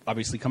to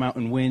obviously come out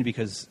and win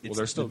because it's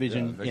they're still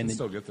division. They can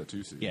still get the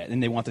 2 seed. Yeah,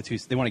 and they want the 2.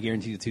 They want to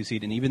guarantee the 2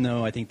 seed. And even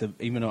though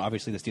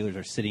obviously the Steelers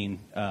are sitting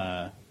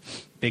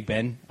Big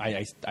Ben,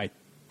 I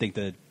think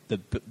the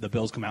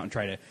Bills come out and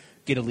try to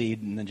get a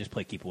lead and then just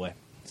play keep away.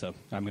 So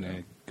I'm going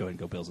to go ahead and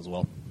go Bills as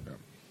well.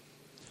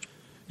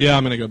 Yeah,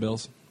 I'm going to go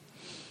Bills.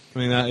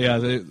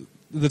 The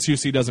 2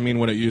 seed doesn't mean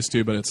what it used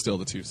to, but it's still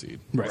the 2 seed.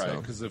 Right.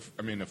 Because if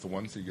the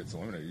 1 seed gets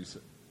eliminated, you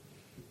sit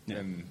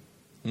in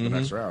the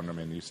next round.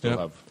 You still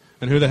have.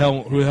 And who the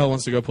hell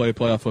wants to go play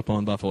playoff football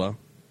in Buffalo?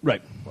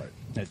 Right.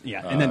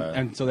 Yeah.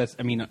 And so that's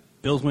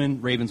Bills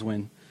win, Ravens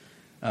win.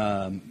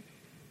 Then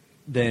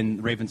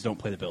the Ravens don't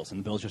play the Bills, and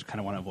the Bills just kind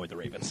of want to avoid the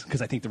Ravens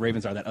because I think the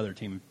Ravens are that other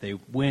team. If they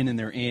win and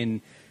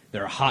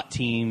they're a hot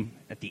team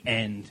at the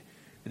end,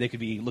 they could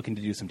be looking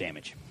to do some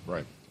damage.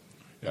 Right.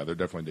 Yeah, they're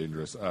definitely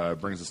dangerous.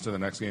 Brings us to the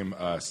next game,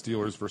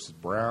 Steelers versus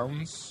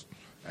Browns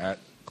at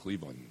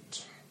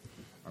Cleveland.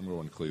 I'm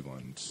going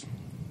Cleveland.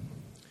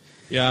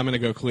 Yeah, I'm going to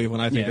go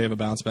Cleveland. I think Yeah. they have a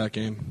bounce back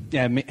game.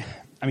 Yeah,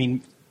 I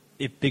mean,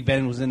 if Big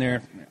Ben was in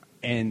there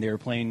and they were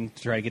playing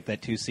to try to get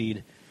that 2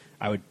 seed,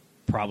 I would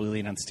probably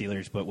lean on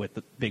Steelers. But with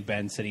the Big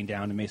Ben sitting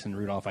down to Mason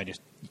Rudolph, I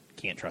just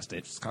can't trust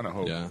it. Just kind of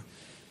hope Yeah.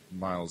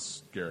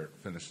 Myles Garrett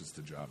finishes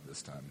the job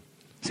this time.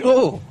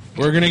 Oh,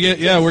 We're gonna get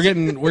we're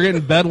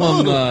getting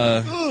Bedlam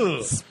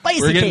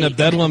spicy we're getting a cake.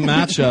 Bedlam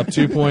matchup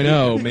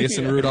 2.0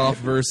 Mason Rudolph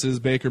versus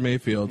Baker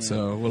Mayfield.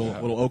 So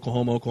little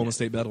Oklahoma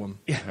State Bedlam.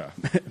 Yeah.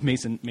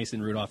 Mason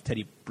Rudolph,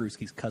 Teddy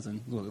Bruschi's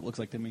cousin, is what it looks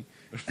like to me.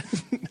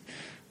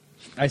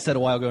 I said a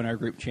while ago in our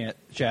group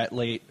chat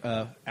late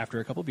after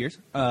a couple beers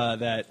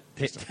that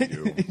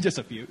just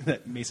a few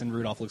that Mason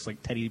Rudolph looks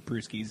like Teddy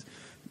Bruschi's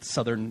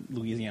southern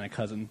Louisiana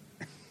cousin.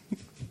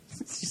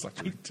 It's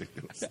such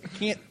ridiculous. I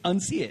can't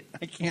unsee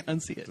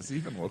it. Does he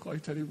even look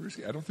like Teddy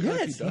Bruschi? I don't think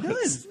Yes, he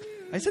does.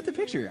 I sent the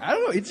picture. I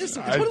don't know. It's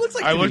what it looks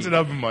like. I to looked me. it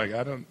up and I'm like,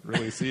 I don't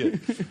really see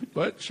it.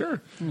 But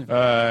sure.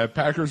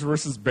 Packers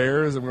versus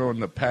Bears. I'm going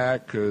the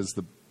Pack because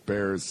the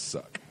Bears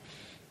suck.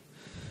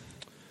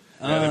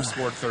 Yeah, they've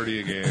scored 30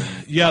 a game.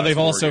 Yeah, last they've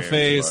 4 also games,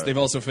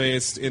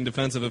 faced in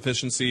defensive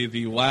efficiency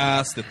the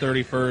last, the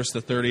 31st,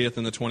 the 30th,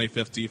 and the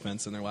 25th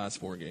defense in their last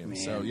 4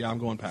 games. So yeah, I'm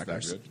going but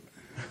Packers.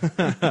 that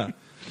good.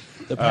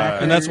 The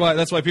Packers. And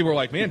that's why people are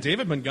like, man,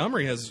 David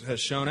Montgomery has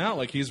shown out.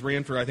 Like he's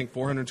ran for I think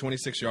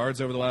 426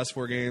 yards over the last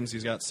 4 games.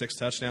 He's got 6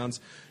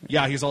 touchdowns.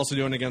 Yeah, he's also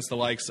doing against the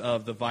likes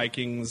of the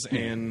Vikings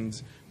and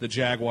the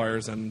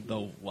Jaguars and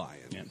the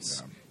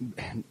Lions.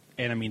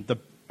 And I mean,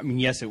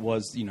 yes, it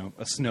was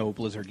a snow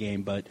blizzard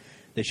game, but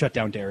they shut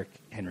down Derrick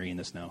Henry in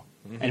the snow.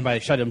 Mm-hmm. And by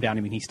shut him down,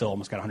 I mean he still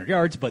almost got 100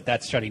 yards, but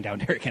that's shutting down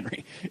Derrick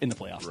Henry in the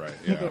playoffs. Right,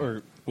 yeah.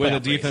 Or With a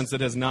playoff defense race.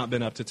 that has not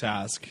been up to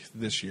task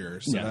this year.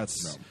 So Yeah.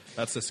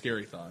 that's a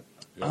scary thought.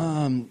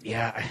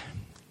 Yeah,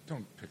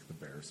 Don't pick the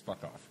Bears.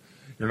 Fuck off.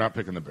 You're not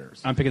picking the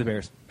Bears. I'm picking the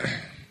Bears.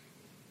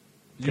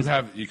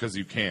 Because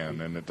you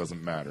can, and it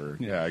doesn't matter.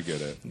 Yeah, I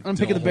get it. I'm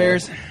picking the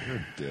Bears. You're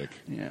a dick.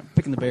 Yeah,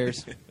 picking the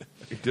Bears.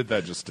 You did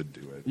that just to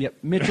do it. Yep,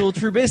 Mitchell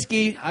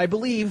Trubisky, I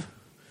believe.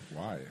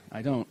 Why?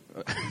 I don't.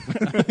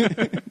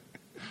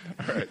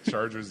 All right,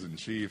 Chargers and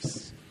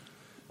Chiefs.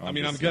 I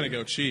mean, I'm going to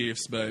go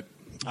Chiefs, but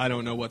I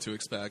don't know what to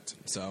expect.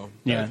 So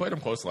Yeah, I played them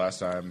close last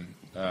time,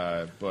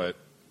 but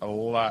a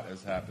lot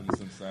has happened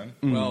since then.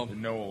 Well- I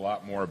know a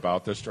lot more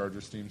about this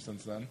Chargers team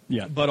since then.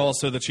 Yeah, But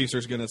also, the Chiefs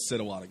are going to sit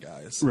a lot of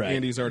guys. Right.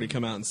 Andy's already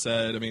come out and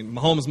said, I mean,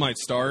 Mahomes might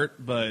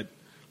start, but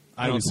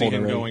I Maybe don't see him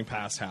pulled it going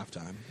past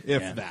halftime,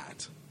 if Yeah.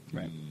 that.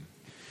 right.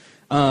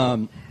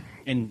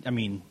 And I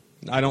mean,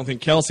 I don't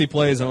think Kelsey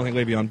plays. I don't think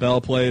Le'Veon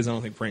Bell plays. I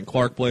don't think Frank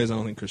Clark plays. I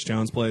don't think Chris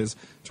Jones plays.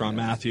 Teron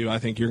Matthew. I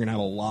think you're going to have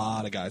a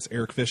lot of guys.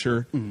 Eric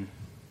Fisher.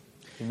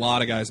 A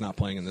lot of guys not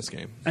playing in this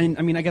game. and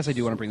I mean, I guess I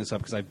do want to bring this up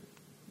because I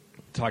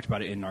talked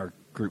about it in our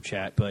group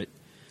chat, but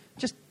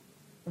just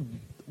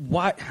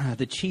why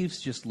the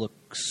Chiefs just look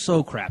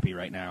so crappy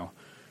right now.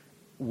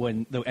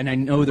 And I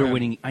know they're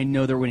winning. I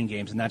know they're winning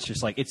games, and that's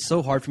just like it's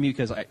so hard for me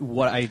because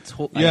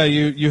Yeah,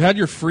 you had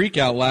your freak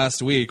out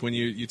last week when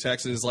you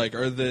texted is like,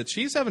 are the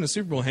Chiefs having a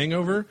Super Bowl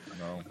hangover?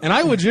 No. And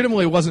I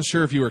legitimately wasn't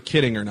sure if you were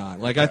kidding or not.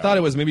 Like I thought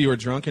it was maybe you were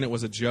drunk and it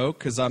was a joke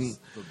because I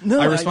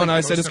responded.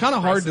 I said it's kind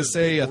of hard to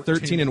say a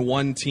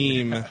 13-1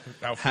 team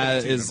now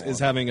is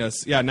having a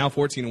now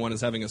 14-1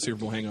 is having a Super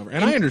Bowl hangover.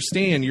 And I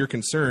understand your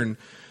concern.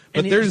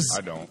 But And there's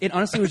I don't. It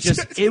honestly was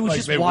just it was Like,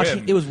 just they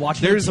watching. win. It was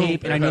watching There's the a-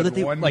 tape, and I They've know had that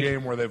they one like.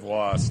 game where they've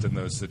lost in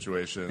those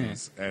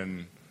situations,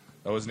 and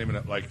that wasn't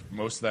even like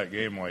most of that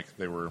game. Like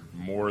they were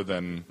more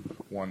than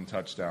one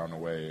touchdown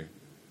away.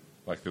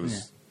 Like there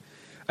was.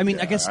 I mean,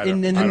 Yeah, I guess, I and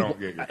don't- then I don't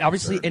get your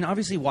concern.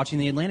 obviously watching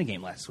the Atlanta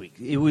game last week,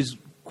 it was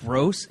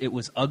gross. It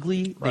was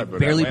ugly. Right, they but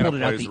barely Atlanta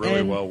pulled it out plays the really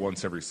end. well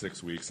once every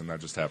 6 weeks, and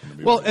that just happened to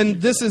be. well, what the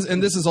and Chiefs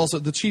this is also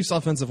the Chiefs'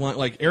 offensive line.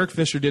 Like Eric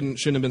Fisher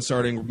shouldn't have been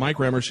starting. Mike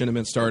Remmer shouldn't have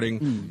been starting.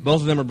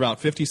 Both of them are about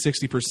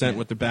 50-60%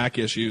 with the back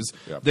issues.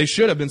 Yep. They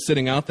should have been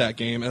sitting out that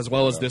game as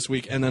well as this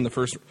week, and then the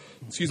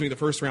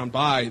first round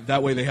bye.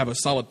 That way they have a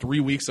solid 3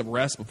 weeks of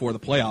rest before the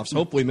playoffs.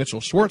 Hopefully Mitchell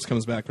Schwartz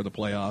comes back for the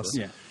playoffs.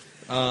 Yeah.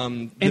 The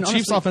And Chiefs'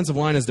 honestly- offensive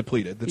line is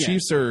depleted. The Yeah.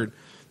 Chiefs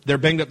they're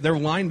banged up. Their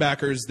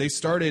linebackers, they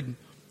started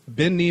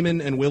Ben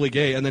Neiman and Willie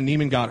Gay, and then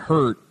Neiman got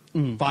hurt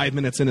 5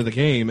 minutes into the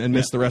game and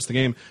missed the rest of the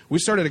game. We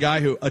started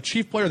a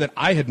Chief player that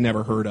I had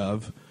never heard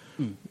of.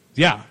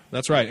 Yeah,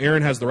 that's right.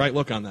 Aaron has the right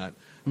look on that.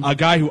 A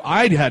guy who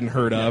I hadn't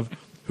heard of,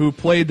 who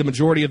played the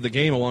majority of the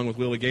game along with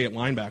Willie Gay at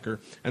linebacker.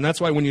 And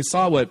that's why when you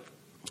saw what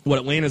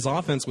Atlanta's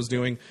offense was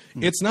doing,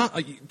 it's not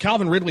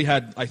Calvin Ridley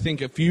had, I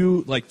think, a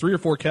few, like 3 or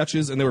 4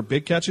 catches, and they were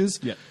big catches.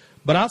 Yeah.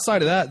 But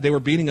outside of that, they were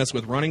beating us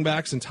with running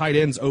backs and tight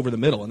ends over the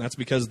middle, and that's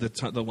because the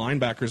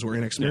linebackers were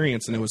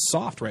inexperienced, and it was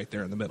soft right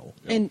there in the middle.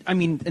 And I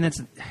mean, and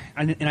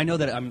I know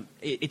that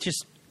it's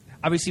just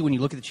obviously when you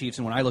look at the Chiefs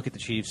and when I look at the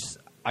Chiefs,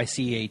 I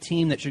see a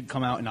team that should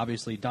come out and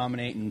obviously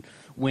dominate and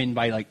win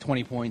by like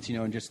 20 points,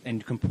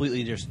 and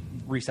completely just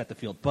reset the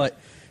field. But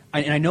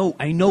I know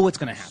what's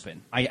going to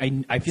happen. I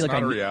feel It's like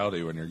not a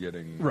reality when you're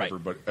getting Right.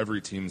 every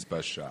team's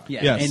best shot.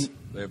 Yeah, Yes. and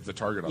They have the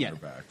target on Yeah. their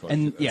back. Like,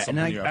 And- that's yeah, and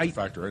something you have I to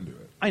factor into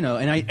it. I know,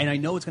 and I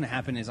know what's going to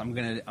happen is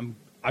I'm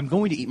I'm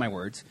going to eat my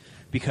words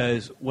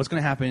because what's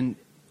going to happen,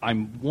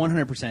 I'm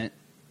 100%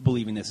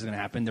 believing this is going to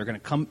happen. They're going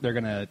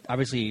to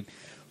obviously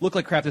look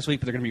like crap this week,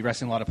 but they're going to be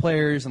resting a lot of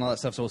players and all that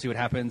stuff, so we'll see what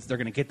happens. They're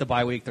going to get the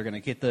bye week. They're going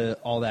to get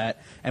all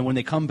that. And when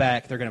they come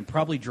back, they're going to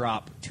probably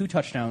drop 2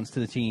 touchdowns to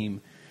the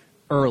team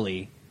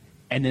early,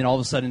 and then all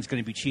of a sudden it's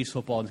going to be Chiefs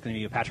football, and it's going to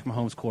be a Patrick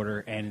Mahomes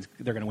quarter, and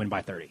they're going to win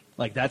by 30.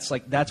 That's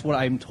what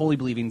I'm totally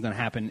believing is going to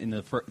happen in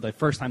the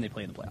first time they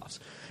play in the playoffs.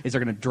 Is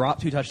they're going to drop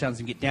 2 touchdowns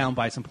and get down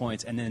by some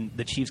points, and then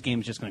the Chiefs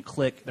game is just going to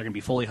click. They're going to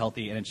be fully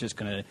healthy, and it's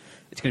going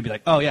to be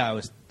like, oh yeah, I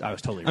was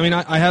totally right. I mean,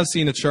 I have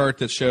seen a chart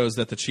that shows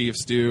that the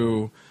Chiefs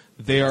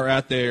they are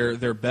at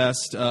their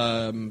best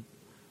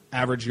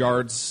average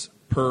yards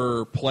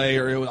per play,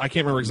 or I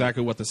can't remember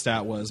exactly what the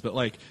stat was, but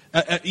like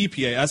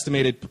EPA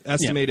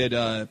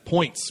estimated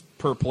points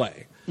per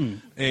play,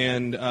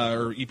 and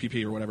or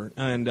EPP or whatever,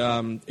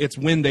 and it's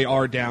when they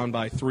are down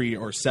by 3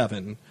 or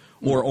 7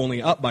 or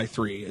only up by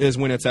 3 is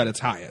when it's at its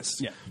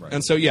highest. Yeah. Right.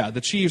 And so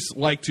the Chiefs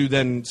like to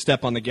then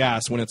step on the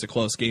gas when it's a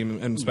close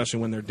game, and especially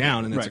when they're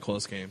down and it's a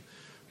close game.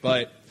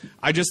 But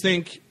I just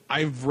think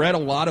I've read a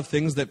lot of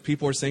things that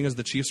people are saying is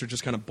the Chiefs are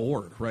just kind of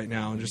bored right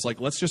now and just like,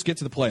 let's just get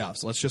to the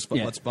playoffs.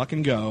 Let's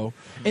fucking go.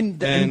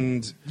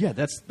 And yeah,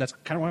 that's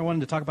kind of why I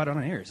wanted to talk about it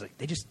on air. Is like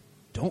they just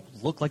don't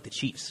look like the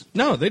Chiefs.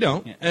 No, they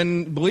don't. Yeah.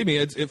 And believe me,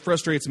 it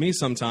frustrates me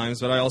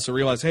sometimes, but I also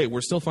realize, hey, we're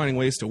still finding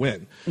ways to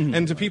win. Mm-hmm.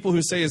 And to people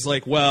who say is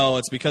like, well,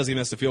 it's because he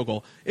missed a field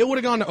goal. It would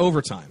have gone to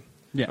overtime.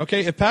 Yeah.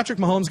 Okay, if Patrick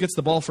Mahomes gets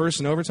the ball first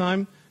in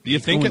overtime, do you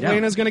think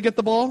Atlanta's going to get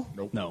the ball?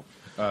 Nope. No.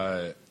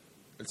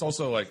 It's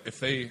also like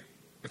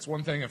it's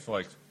one thing if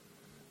like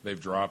they've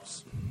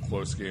dropped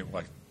close game,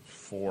 like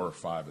 4 or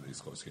 5 of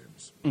these close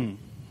games.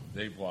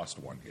 They've lost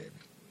 1 game,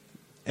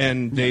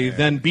 and they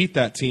then beat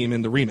that team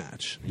in the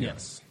rematch.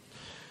 Yes.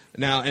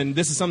 Now, and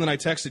this is something I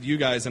texted you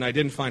guys, and I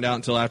didn't find out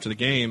until after the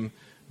game.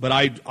 But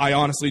I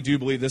honestly do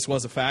believe this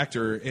was a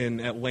factor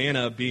in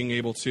Atlanta being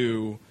able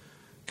to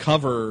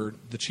cover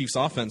the Chiefs'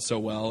 offense so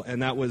well,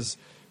 and that was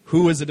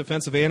who is a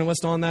defensive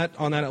analyst on that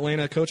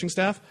Atlanta coaching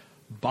staff?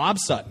 Bob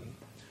Sutton.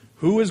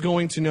 Who is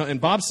going to know? And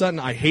Bob Sutton,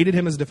 I hated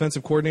him as a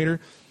defensive coordinator,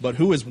 but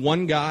who is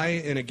one guy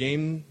in a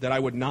game that I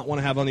would not want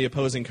to have on the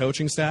opposing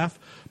coaching staff?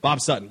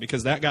 Bob Sutton,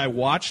 because that guy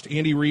watched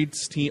Andy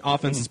Reid's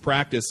offenses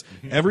practice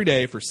every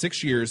day for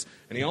 6 years,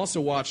 and he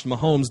also watched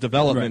Mahomes'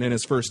 development in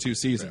his first 2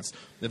 seasons.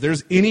 Yeah. If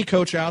there's any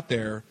coach out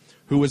there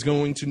who is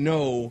going to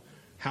know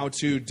how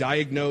to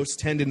diagnose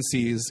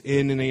tendencies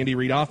in an Andy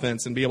Reid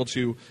offense and be able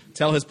to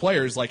tell his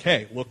players, like,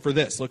 hey, look for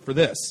this.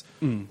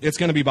 It's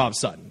going to be Bob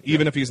Sutton,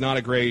 even if he's not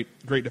a great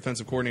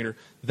defensive coordinator.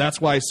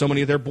 That's why so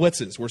many of their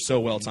blitzes were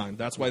so well-timed.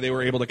 That's why they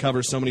were able to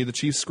cover so many of the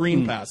Chiefs'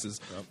 screen passes.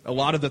 Yep. A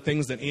lot of the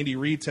things that Andy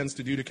Reid tends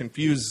to do to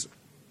confuse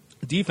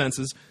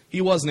defenses,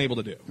 he wasn't able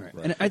to do. Right.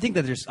 And I think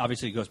that there's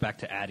obviously goes back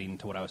to adding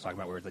to what I was talking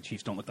about, where the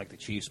Chiefs don't look like the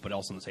Chiefs, but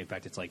also in the same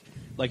fact, it's like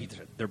you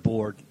said, they're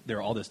bored,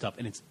 they're all this stuff,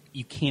 and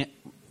you can't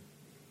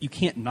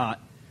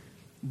not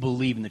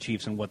believe in the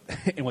Chiefs and what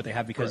they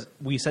have, because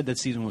we said that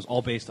season was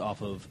all based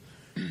off of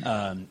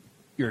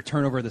your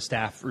turnover of the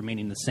staff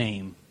remaining the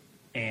same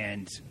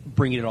and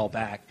bringing it all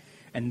back.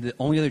 And the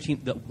only other team,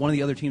 one of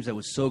the other teams that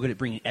was so good at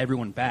bringing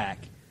everyone back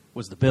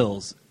was the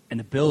Bills, and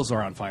the Bills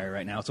are on fire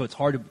right now. So it's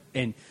hard to.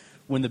 And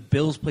when the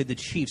Bills played the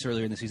Chiefs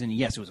earlier in the season,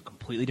 yes, it was a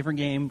completely different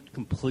game,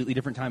 completely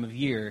different time of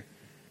year.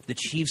 The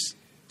Chiefs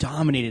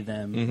dominated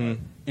them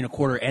in a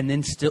quarter, and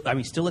then still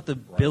let the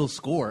Bills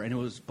score, and it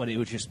was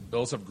just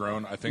Bills have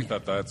grown. I think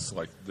that's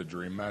like the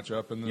dream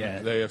matchup in the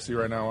AFC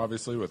right now,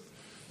 obviously, with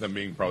them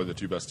being probably the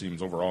 2 best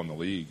teams overall in the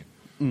league.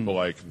 But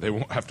like they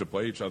won't have to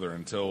play each other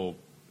until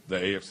the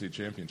AFC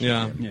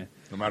Championship game,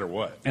 no matter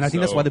what. And I think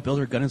that's why the Bills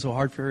are gunning so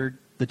hard for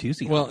the 2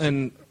 seed. Well,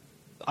 and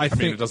I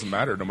think it doesn't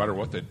matter. No matter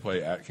what, they'd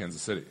play at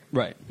Kansas City.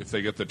 Right. If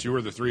they get the 2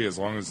 or the 3, as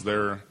long as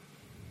they're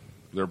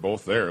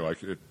both there, like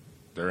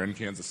they're in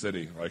Kansas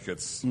City. Like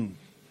it's going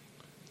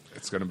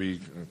to be,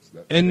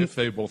 and if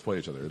they both play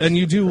each other. And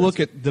you do look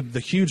at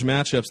the huge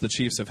matchups the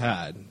Chiefs have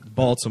had: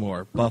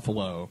 Baltimore,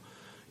 Buffalo,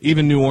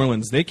 even New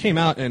Orleans. They came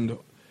out, and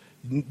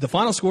the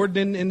final score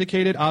didn't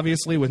indicate it,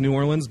 obviously, with New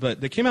Orleans,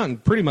 but they came out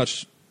and pretty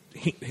much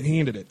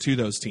handed it to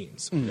those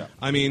teams. Yeah.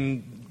 I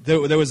mean,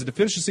 there was a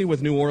deficiency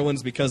with New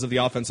Orleans because of the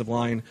offensive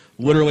line,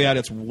 literally at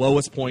its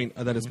lowest point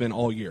that it's been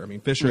all year. I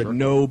mean, Fisher had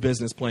no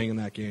business playing in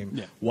that game.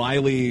 Yeah.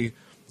 Wiley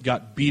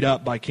got beat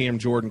up by Cam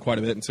Jordan quite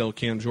a bit until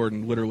Cam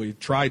Jordan literally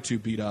tried to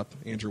beat up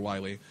Andrew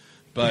Wiley,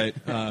 but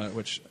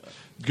which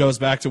goes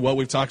back to what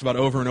we've talked about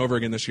over and over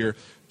again this year.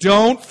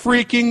 Don't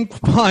freaking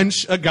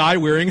punch a guy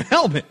wearing a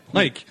helmet.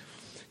 Like,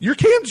 you're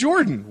Cam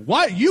Jordan.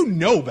 Why? You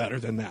know better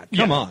than that.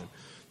 Come on.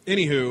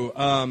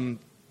 Anywho,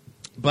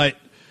 but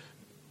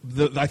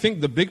I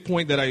think the big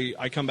point that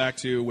I come back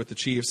to with the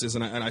Chiefs is,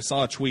 and I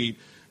saw a tweet,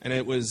 and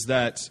it was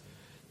that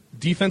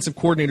defensive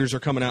coordinators are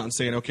coming out and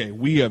saying, okay,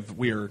 we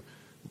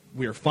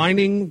are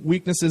finding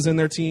weaknesses in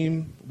their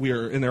team. We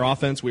are in their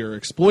offense. We are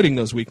exploiting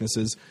those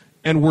weaknesses,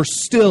 and we're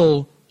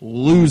still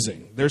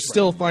losing. They're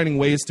still finding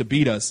ways to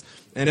beat us.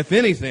 And if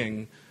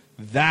anything,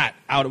 that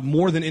out of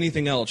more than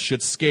anything else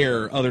should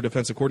scare other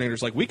defensive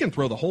coordinators. Like, we can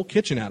throw the whole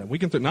kitchen at him. We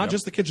can throw not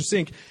just the kitchen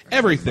sink,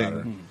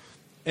 everything.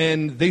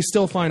 And they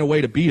still find a way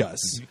to beat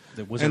us.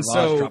 And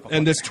so,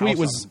 and this tweet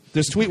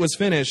was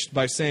finished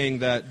by saying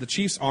that the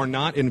Chiefs are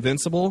not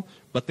invincible,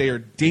 but they are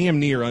damn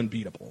near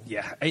unbeatable.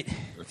 Yeah,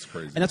 That's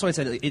crazy. and that's why I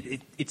said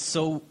it's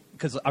so,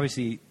 because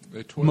obviously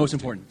most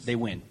important, they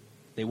win.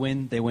 They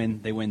win.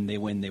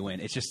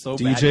 It's just so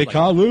bad. DJ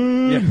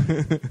Khaled.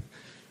 Yeah.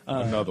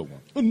 Another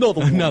one.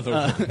 Another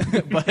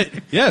one. But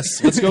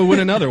Yes, let's go win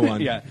another one.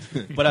 yeah,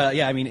 but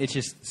yeah, I mean, it's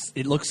just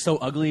it looks so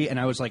ugly, and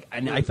I was like,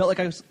 and I felt like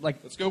I was like,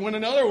 Let's go win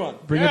another one.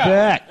 bring it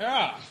back.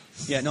 Yeah.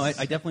 Yeah, no, I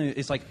definitely.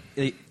 It's like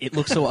it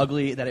looks so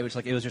ugly that it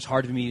was just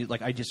hard for me.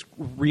 Like I just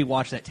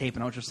rewatched that tape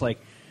and I was just like,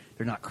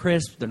 they're not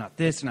crisp, they're not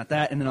this, they're not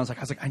that. And then I was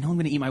like, I know I'm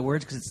going to eat my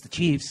words because it's the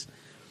Chiefs,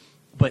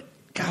 but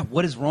God,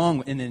 what is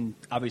wrong? And then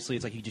obviously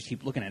it's like you just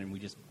keep looking at it. And we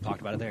just talked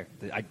about it there.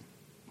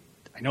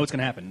 I know it's going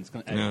to happen. It's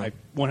gonna, Yeah. I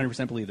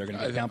 100% believe they're going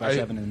to get down by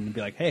 7 and be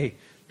like, hey,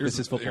 this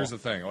is football. Here's the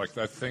thing. Like,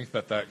 I think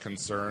that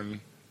concern,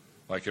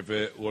 like, if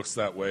it looks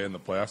that way in the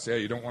playoffs, yeah,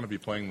 you don't want to be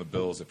playing the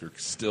Bills if you're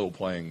still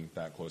playing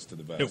that close to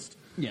the best.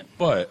 Yeah.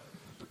 But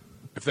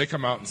if they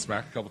come out and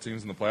smack a couple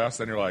teams in the playoffs,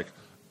 then you're like,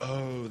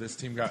 oh, this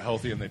team got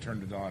healthy and they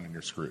turned it on, and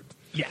you're screwed.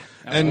 Yeah.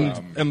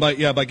 And by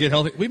get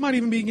healthy, we might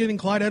even be getting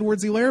Clyde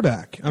Edwards-Helaire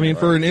back. I mean,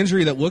 for an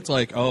injury that looked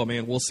like, oh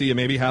man, we'll see you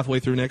maybe halfway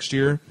through next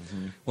year.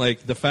 Mm-hmm.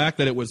 Like, the fact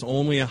that it was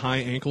only a high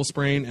ankle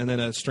sprain and then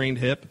a strained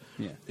hip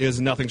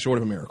is nothing short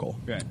of a miracle.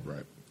 Right.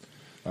 Right.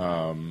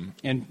 And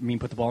I mean,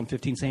 put the ball in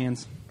 15's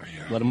hands.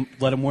 Yeah.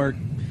 Let him work.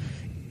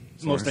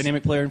 Most as-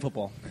 dynamic player in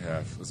football.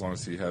 Yeah, as long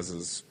as he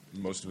has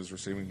most of his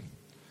receiving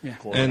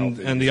core And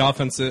healthy. and the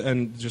offensive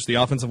and just the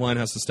offensive line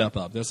has to step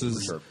up. This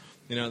is, For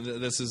sure.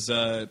 this is.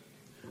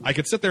 I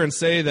could sit there and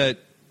say that,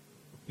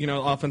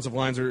 offensive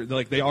lines are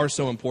like they are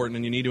so important,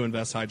 and you need to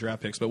invest high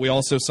draft picks. But we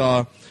also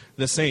saw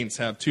the Saints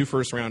have 2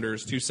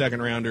 first-rounders, 2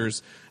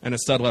 second-rounders, and a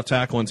stud left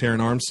tackle in Taron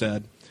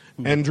Armstead,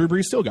 and Drew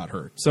Brees still got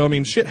hurt. So I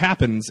mean, shit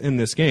happens in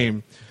this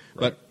game.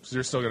 Right. But So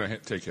you're still going to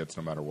take hits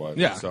no matter what.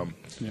 Yeah. So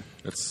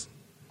it's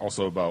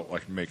also about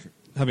like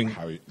Having-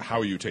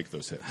 how you take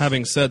those hits.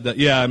 having said that,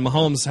 yeah,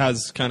 Mahomes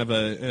has kind of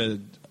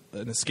an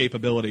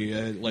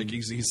escapability. Like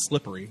he's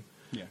slippery.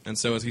 Yeah. And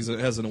so he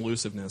has an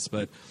elusiveness,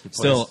 but He plays-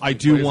 still, I he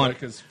do plays want.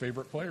 like his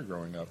favorite player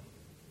growing up.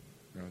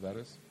 You know who that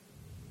is?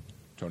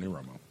 Tony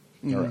Romo. All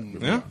right,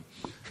 moving Yeah, on.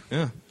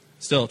 yeah.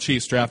 Still,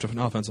 Chiefs draft an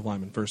offensive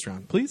lineman first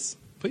round, please.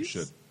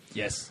 Should.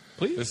 Yes.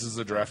 Please, This is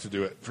the draft to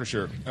do it for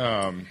sure.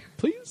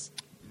 please.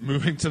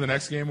 Moving to the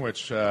next game,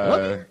 which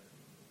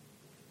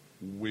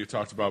we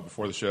talked about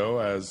before the show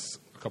as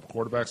a couple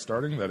quarterbacks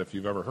starting. That if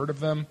you've ever heard of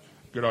them,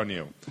 good on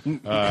you. We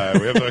have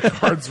the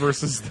Cards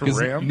versus the 'Cause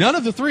Rams. none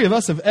of the three of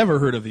us have ever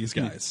heard of these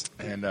guys.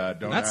 And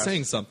That's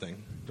saying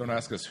something. Don't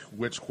ask us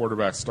which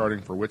quarterback's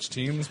starting for which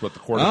teams, but the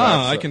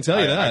quarterbacks. I can tell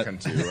you that. I can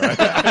too.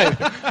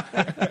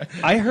 Right?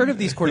 I heard of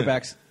these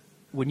quarterbacks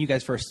when you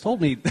guys first told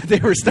me that they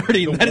were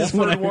starting. The That is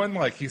when Wolford I one,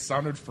 like he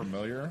sounded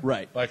familiar.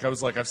 Right. Like I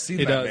was like, I've seen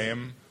He that does.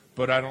 name,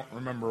 but I don't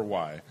remember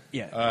why.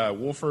 Yeah.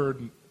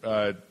 Wolford,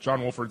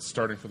 John Wolford's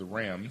starting for the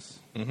Rams.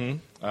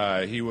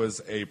 Mm-hmm. He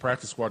was a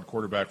practice squad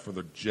quarterback for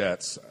the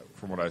Jets,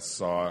 from what I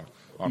saw.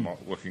 I'm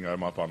looking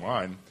him up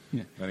online.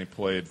 Yeah. Then he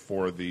played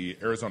for the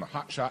Arizona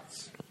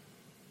Hotshots,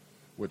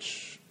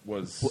 which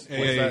was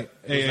AAFL.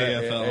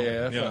 AAFL.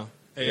 Yeah.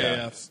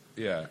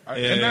 Yeah.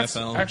 And that's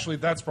AAFL. actually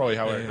that's probably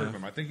how I heard of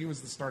him. I think he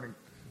was the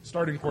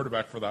starting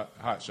quarterback for the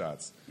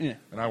Hotshots. Yeah.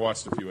 And I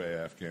watched a few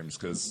AAF games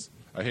because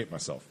I hate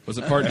myself. Was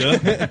it part deux?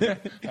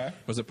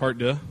 Was it part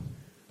deux?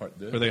 Part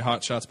deux. Were they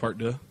hot shots part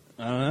deux?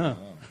 I don't know.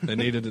 They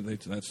needed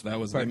it. That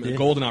was a Part deux.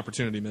 golden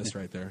opportunity missed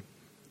right there.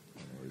 I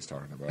don't know what he's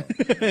talking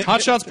about.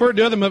 Hot shots part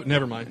deux.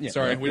 Never mind. Yeah.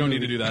 Sorry, we don't need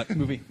to do that.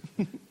 Movie.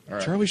 All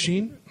right. Charlie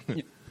Sheen.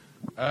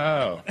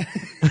 Oh.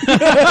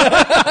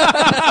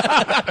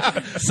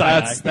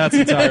 That's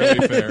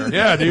entirely fair.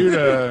 Yeah, dude.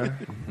 I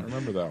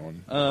remember that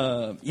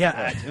one.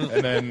 Yeah.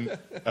 And then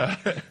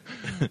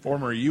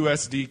former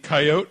USD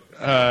Coyote,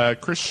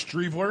 Chris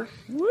Streveler.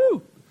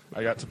 Woo.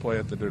 I got to play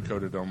at the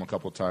Dakota Dome a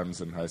couple times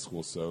in high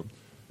school, so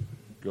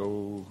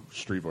go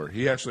Streveler.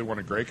 He actually won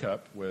a Grey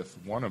Cup with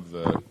one of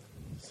the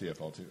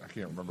CFL teams. I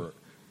can't remember.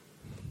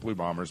 Blue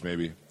Bombers,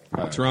 maybe.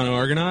 Toronto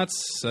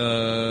Argonauts. I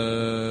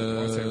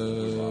wanna say it was the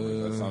Blue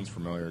Bombers. That sounds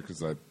familiar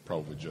because I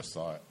probably just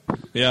saw it.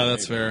 Yeah,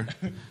 that's fair.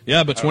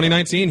 Yeah, but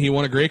 2019 he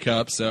won a Grey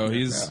Cup, so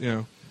he's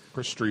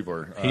Chris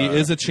Streveler. he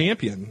is a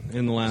champion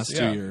in the last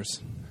 2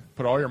 years.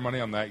 Put all your money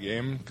on that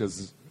game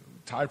because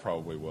Ty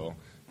probably will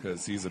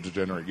because he's a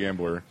degenerate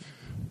gambler.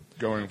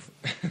 Going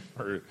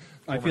for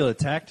I feel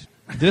attacked.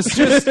 This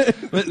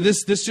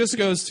just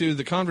goes to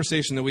the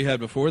conversation that we had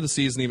before the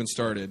season even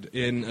started.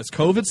 In a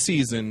COVID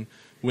season,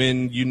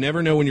 when you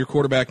never know when your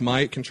quarterback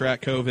might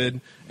contract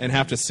COVID and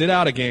have to sit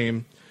out a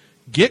game,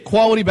 get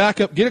quality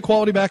backup. Get a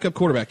quality backup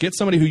quarterback. Get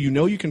somebody who you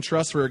know you can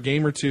trust for a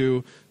game or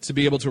two to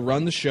be able to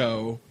run the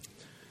show.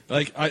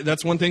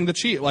 That's one thing the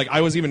Chiefs. Like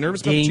I was even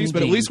nervous about the Chiefs,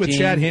 but at least with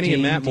Chad Henne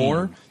and Matt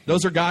Moore,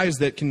 those are guys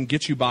that can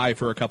get you by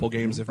for a couple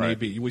games if need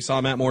be. We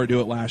saw Matt Moore do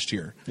it last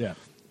year. Yeah.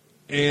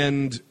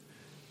 And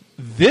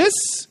this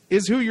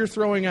is who you're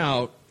throwing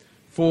out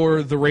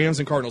for the Rams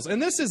and Cardinals.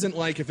 And this isn't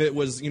like if it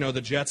was,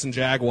 the Jets and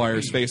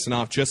Jaguars facing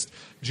off just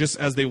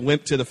as they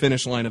went to the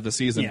finish line of the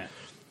season. Yeah.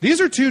 These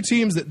are two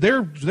teams that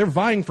they're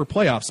vying for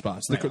playoff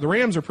spots. The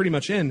Rams are pretty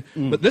much in,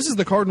 but this is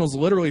the Cardinals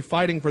literally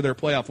fighting for their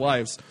playoff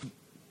lives.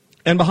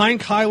 And behind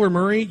Kyler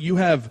Murray, you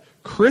have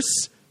Chris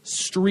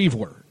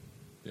Streveler.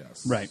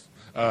 Yes. Right.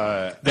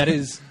 That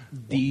is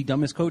the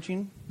dumbest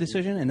coaching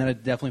decision, and then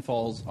it definitely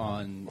falls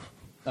on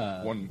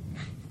One.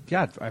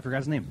 God, I forgot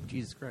his name.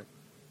 Jesus Christ.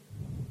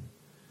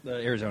 The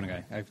Arizona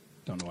guy. I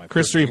don't know why.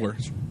 Chris Streveler.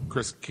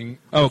 Chris King.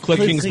 Oh, Cliff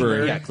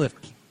Kingsbury. Yeah, Cliff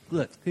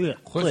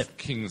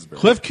Kingsbury.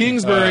 Cliff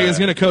Kingsbury is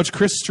going to coach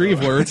Chris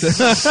Streveler.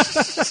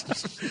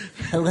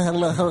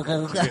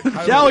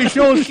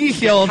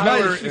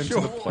 Kyler into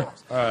the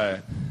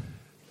playoffs.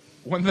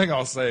 One thing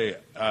I'll say,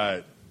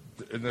 and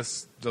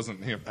this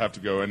doesn't have to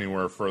go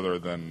anywhere further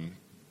than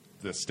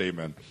this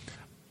statement.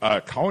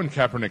 Colin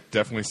Kaepernick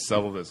definitely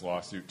settled his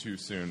lawsuit too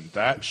soon.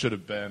 That should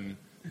have been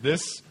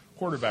this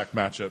quarterback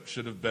matchup.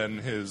 Should have been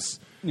his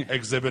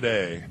Exhibit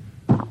A.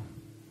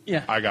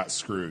 Yeah. I got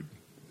screwed.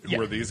 Who Yeah.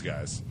 are these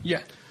guys?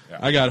 Yeah.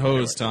 I got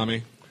hosed,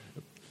 Tommy.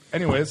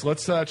 Anyways,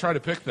 let's try to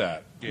pick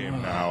that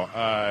game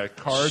now.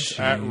 Cards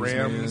at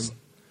Rams. Man.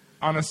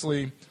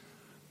 Honestly,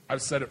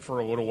 I've said it for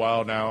a little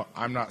while now.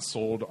 I'm not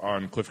sold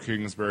on Cliff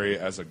Kingsbury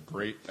as a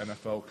great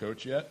NFL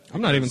coach yet.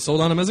 I'm not even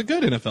sold on him as a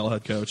good NFL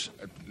head coach.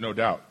 No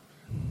doubt.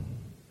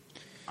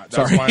 That's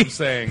Sorry. why I'm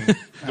saying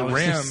the was just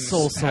Rams so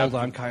sold have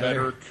on a Kyler.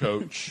 better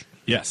coach.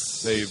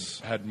 Yes. They've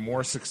had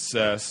more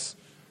success,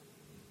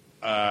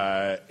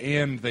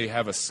 and they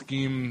have a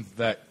scheme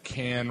that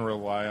can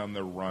rely on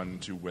the run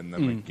to win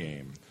them a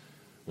game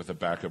with a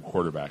backup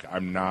quarterback.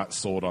 I'm not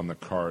sold on the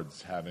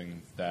Cards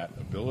having that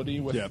ability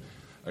with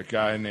a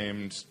guy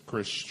named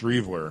Chris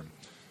Streveler.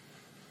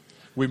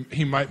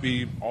 He might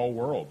be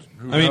all-world.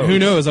 Who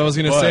knows? I was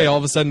going to But- say, all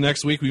of a sudden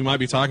next week we might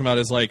be talking about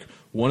is like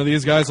one of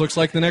these guys looks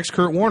like the next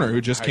Kurt Warner who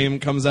just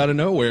comes out of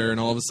nowhere and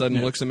all of a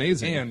sudden looks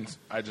amazing. And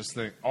I just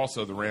think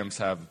also the Rams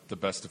have the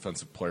best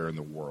defensive player in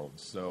the world.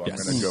 So I'm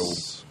Yes. going to go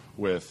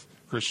with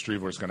Chris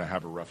Streveler's going to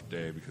have a rough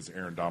day because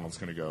Aaron Donald's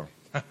going to go,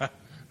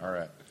 all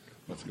right,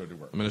 let's go to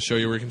work. I'm going to show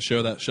you where we can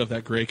shove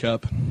that gray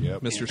cup,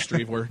 Yep. Mr.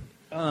 Streveler.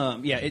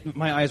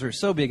 My eyes were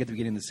so big at the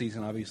beginning of the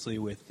season, obviously,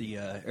 with the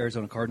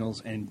Arizona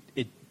Cardinals, and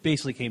it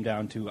basically came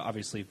down to,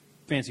 obviously,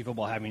 fantasy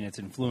football having its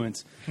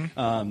influence.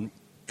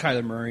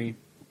 Kyler Murray.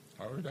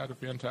 Howard had a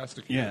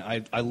fantastic year. Yeah,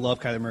 I love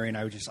Kyler Murray, and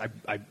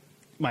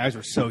my eyes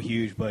were so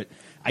huge, but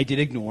I did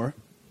ignore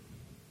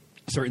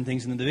certain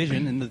things in the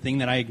division, and the thing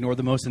that I ignored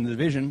the most in the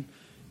division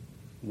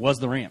was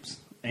the Rams.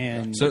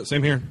 And So,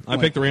 same here. I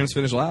picked the Rams to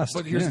finish last.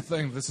 But here's the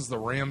thing. This is the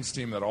Rams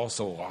team that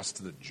also lost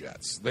to the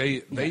Jets.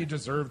 They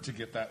deserve to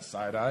get that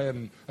side eye,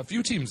 and a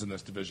few teams in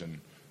this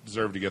division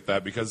deserve to get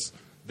that because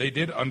they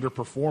did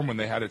underperform when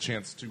they had a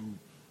chance to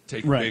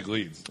take big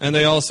leads. And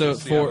they also,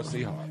 Seattle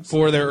Seahawks.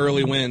 for their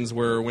early wins,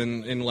 were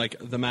when in like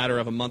the matter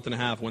of a month and a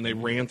half when they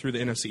ran through the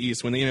NFC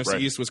East, when the NFC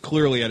Right. East was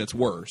clearly at its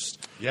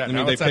worst. Yeah, I mean,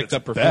 now they it's at picked its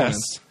up performance.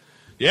 best.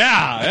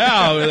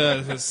 Yeah,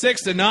 with the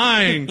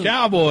 6-9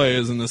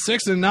 Cowboys and the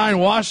 6-9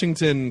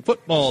 Washington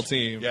football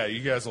team. Yeah,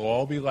 you guys will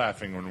all be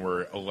laughing when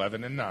we're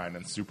 11-9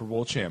 and Super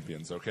Bowl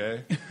champions.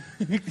 Okay.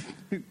 I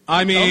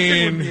I wouldn't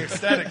mean, be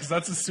ecstatic because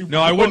that's a Super no,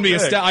 Bowl. I wouldn't be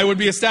pick. I would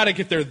be ecstatic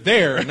if they're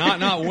there,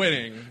 not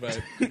winning.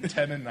 But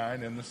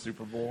 10-9 in the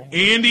Super Bowl.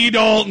 Andy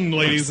Dalton,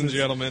 ladies and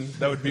gentlemen.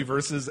 That would be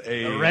versus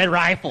a Red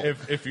Rifle.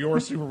 If your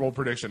Super Bowl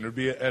prediction would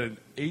be at an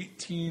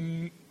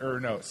 17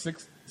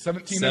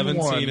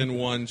 17 and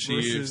 1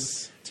 Chiefs.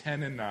 versus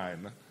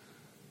 10-9.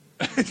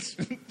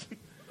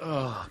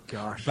 oh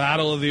gosh,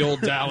 Battle of the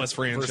old Dallas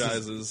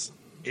franchises.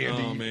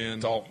 Andy Oh, man.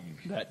 Dalton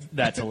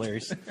that's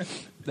hilarious.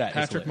 That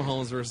Patrick is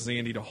hilarious. Mahomes versus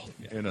Andy Dalton.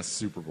 in a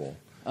Super Bowl.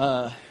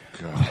 God.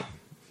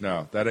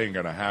 No, that ain't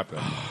gonna happen.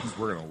 'Cause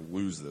we're gonna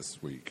lose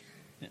this week.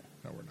 Yeah.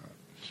 No, we're not.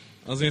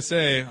 I was going to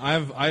say,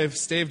 I've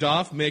staved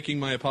off making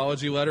my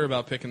apology letter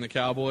about picking the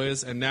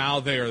Cowboys, and now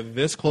they are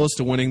this close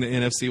to winning the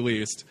NFC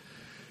East.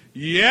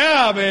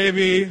 Yeah,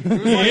 baby.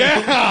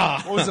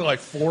 Yeah. What was it like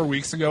 4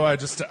 weeks ago? I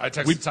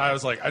texted Ty. I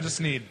was like, I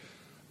just need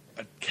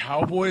a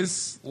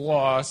Cowboys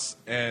loss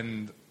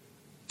and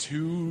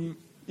 2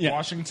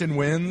 Washington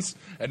wins,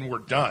 and we're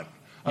done.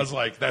 I was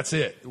like, that's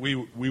it. We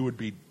would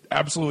be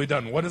absolutely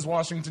done. What does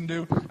Washington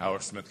do?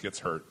 Alex Smith gets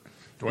hurt.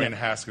 Dwayne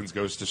Haskins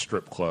goes to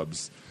strip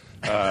clubs.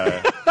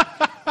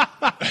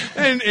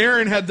 And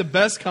Aaron had the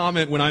best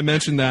comment when I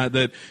mentioned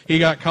that he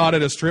got caught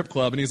at a strip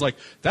club, and he's like,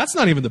 "That's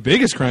not even the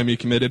biggest crime he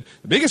committed.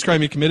 The biggest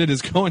crime he committed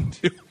is going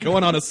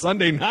on a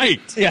Sunday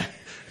night." Yeah.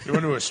 You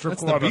went to a strip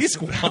That's club. the B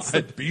squad. That's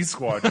the B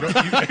squad.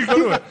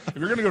 If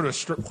you're going to go to a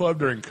strip club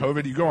during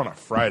COVID, you go on a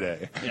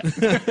Friday.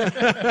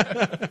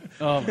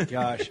 Oh my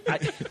gosh.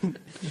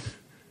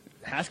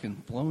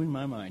 Haskins blowing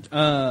my mind.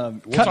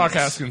 We'll talk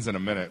Haskins in a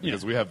minute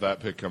because we have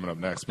that pick coming up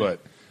next. But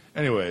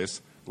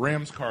anyways,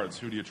 Rams Cards.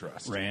 Who do you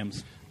trust?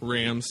 Rams.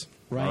 Rams.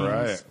 All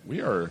right.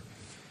 We are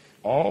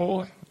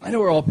all I know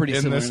we're all pretty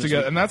in similar this in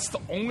together, one. and that's the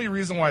only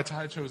reason why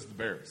Ty chose the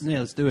Bears. Yeah,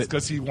 let's do it.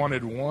 Because he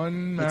wanted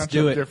one Let's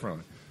do matchup it.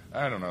 differently.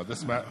 I don't know.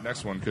 This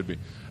next one could be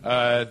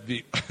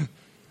the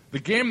the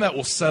game that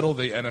will settle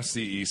the NFC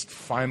East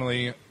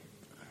finally.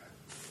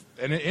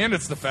 And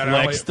it's the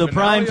finale. Flex the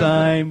prime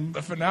time.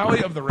 The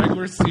finale of the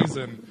regular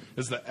season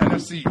is the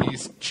NFC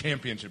East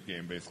championship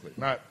game, basically.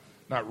 Not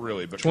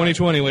really, but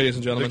 2020, ladies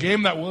and the gentlemen.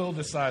 game that will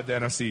decide the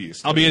NFC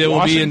East. Albeit it will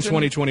be in Washington-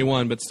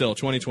 2021, but still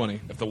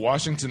 2020. If the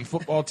Washington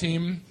football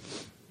teams,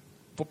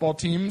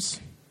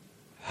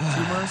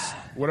 Tumors,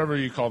 whatever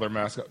you call their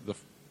mascot,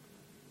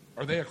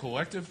 are they a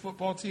collective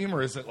football team,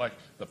 or is it like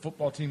the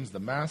football team's the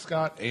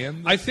mascot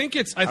and? I think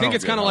it's don't kind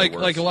get of how it like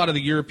works. a lot of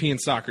the European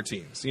soccer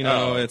teams. You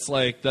know, Oh. it's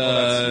like Well,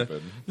 that's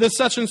stupid. the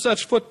such and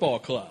such football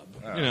club.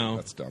 You know,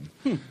 that's dumb.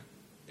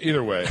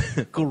 Either way,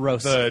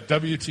 Gross. the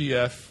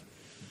WTF,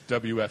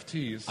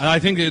 WFTs. I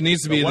think it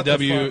needs to be the what the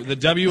fuck? the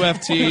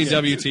WFT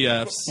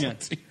WTFs. Yeah.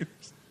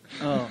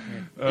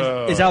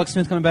 Is Alex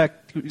Smith coming back?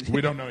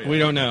 We don't know yet. We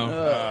don't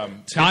know.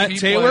 If he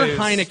Taylor plays-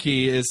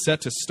 Heineke is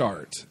set to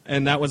start,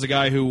 and that was a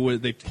guy who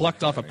they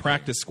plucked off a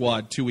practice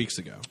squad 2 weeks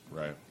ago.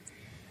 Right.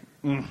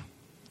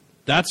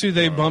 That's who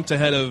they bumped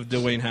ahead of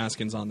Dwayne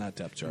Haskins on that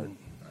depth chart,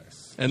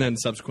 Nice. and then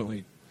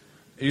subsequently.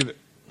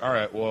 All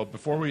right. Well,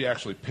 before we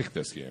actually pick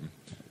this game,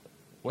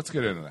 let's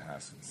get into the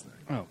Haskins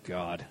thing. Oh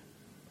God.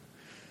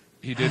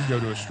 He did go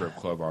to a strip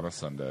club on a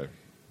Sunday.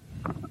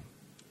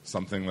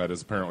 Something that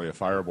is apparently a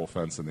fireable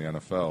offense in the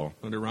NFL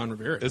Under Ron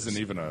Rivera, isn't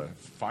even a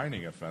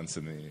fining offense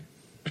in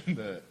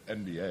the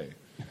NBA.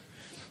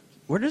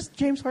 Where does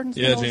James Harden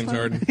stay Yeah, all the James time?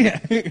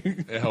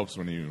 Harden. It helps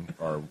when you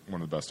are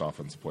one of the best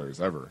offensive players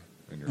ever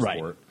in your Right.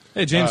 sport.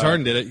 Hey, James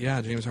Harden did it.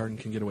 Yeah, James Harden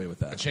can get away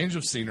with A that. change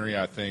of scenery,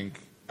 I think.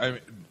 I mean,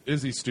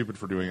 is he stupid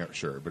for doing it?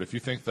 Sure. But if you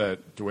think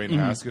that Dwayne Mm-hmm.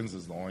 Haskins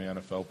is the only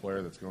NFL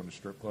player that's going to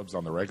strip clubs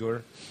on the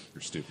regular,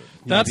 you're stupid.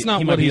 That's not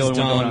he what might be he's the only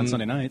one going done on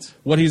Sunday nights.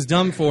 What he's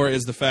done for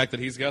is the fact that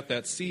he's got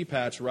that C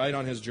patch right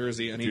on his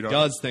jersey, and he You don't-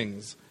 does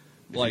things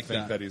like you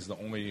think that. that he's the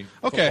only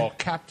Okay. football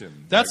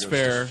captain That's that goes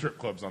fair. to strip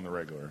clubs on the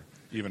regular,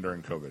 even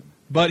during COVID.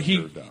 But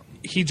You're dumb.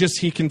 he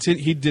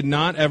did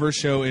not ever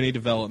show any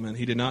development.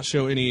 He did not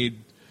show any.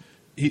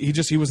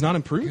 He was not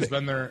improving. He's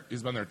been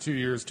there 2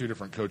 years, 2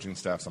 different coaching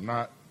staffs. I'm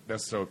not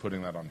necessarily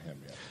putting that on him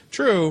yet.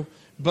 True,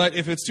 but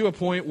if it's to a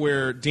point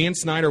where Dan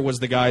Snyder was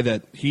the guy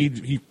that he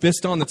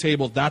fist on the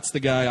table, that's the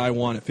guy I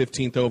want at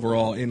 15th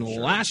overall in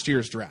last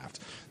year's draft.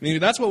 I mean,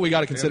 that's what we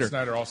got to consider. Dan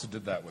Snyder also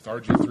did that with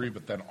RG3,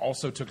 but then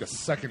also took a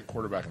second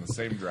quarterback in the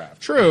same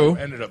draft. True.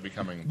 Who ended up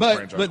becoming But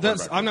franchise that's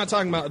quarterback. I'm not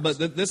talking about.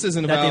 But this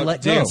isn't That they about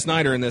let Dan go.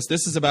 Snyder in this.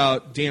 This is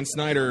about Dan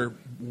Snyder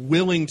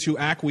willing to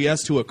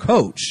acquiesce to a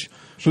coach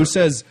who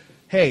says,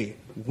 "Hey,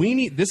 we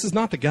need. This is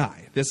not the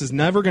guy. This is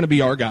never going to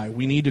be our guy.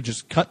 We need to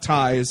just cut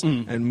ties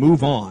and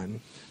move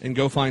on and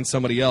go find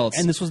somebody else."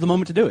 And this was the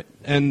moment to do it.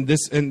 and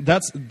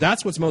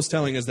that's what's most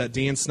telling is that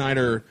Dan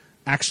Snyder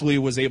actually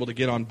was able to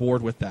get on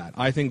board with that.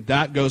 I think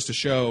that goes to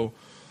show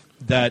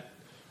that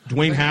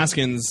Dwayne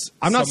Haskins.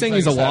 I'm not some saying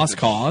he's a things have lost to-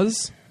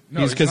 cause.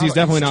 No, He's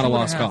definitely not a 2.5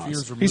 lost years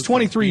cause. removed He's from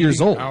 23 years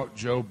beating old. Out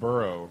Joe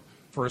Burrow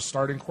for a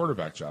starting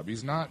quarterback job.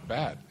 He's not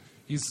bad.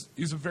 He's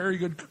a very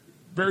good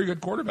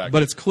quarterback.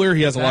 But it's clear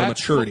he has a lot of That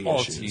maturity football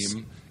issues.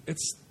 Team,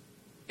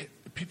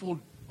 people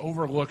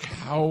overlook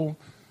how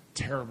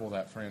terrible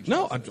that franchise.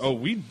 No,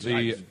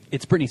 is.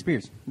 It's Britney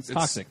Spears. It's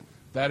It's- toxic.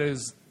 That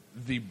is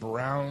the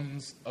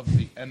Browns of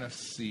the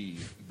NFC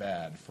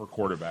bad for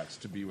quarterbacks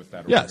to be with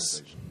that Yes.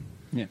 organization.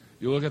 Yeah.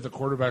 You look at the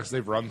quarterbacks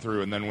they've run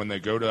through, and then when they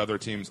go to other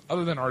teams,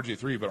 other than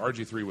RG3, but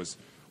RG3 was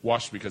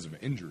washed because of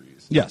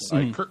injuries. Yes.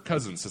 Like Kirk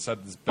Cousins has had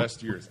his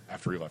best years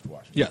after he left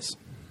Washington. Yes.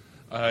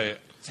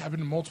 It's happened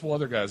to multiple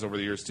other guys over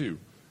the years, too.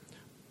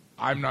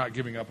 I'm not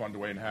giving up on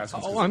Dwayne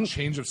Haskins. 'Cause I'm- a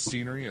change of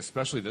scenery,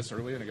 especially this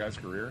early in a guy's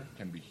career,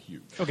 can be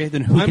huge. Okay,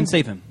 then who I'm- can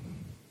save him?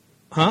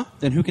 Huh?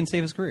 Then who can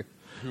save his career?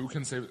 Who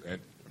can save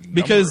it?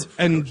 Because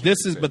this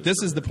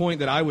is the point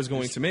that I was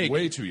going to make.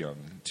 Way too young.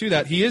 To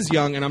that, he is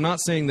young, and I'm not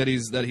saying that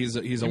he's a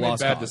made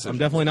lost bad cause. decisions, I'm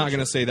definitely not for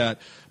going to say that.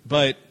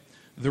 But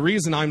the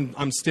reason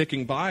I'm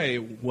sticking by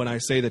when I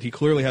say that he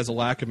clearly has a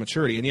lack of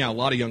maturity, and yeah, a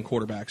lot of young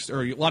quarterbacks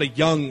or a lot of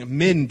young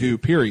men do.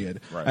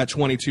 Period. Right. At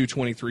 22,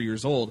 23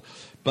 years old,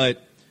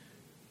 but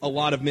a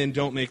lot of men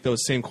don't make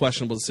those same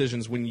questionable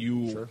decisions when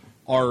you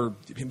are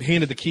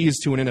handed the keys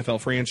to an NFL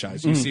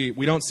franchise.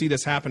 We don't see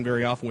this happen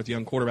very often with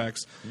young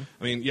quarterbacks.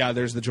 I mean, yeah,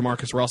 there's the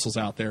Jamarcus Russells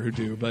out there who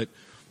do, but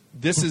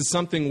this is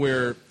something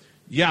where,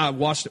 yeah,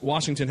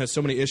 Washington has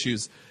so many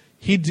issues.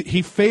 He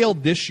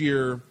failed this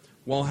year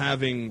while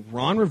having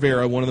Ron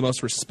Rivera, one of the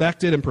most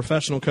respected and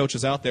professional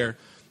coaches out there,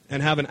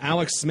 and having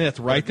Alex Smith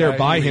right there Guy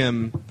by who he-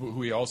 him. who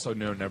we also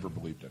know never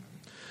believed in him.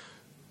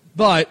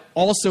 But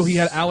also, he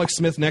had Alex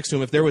Smith next to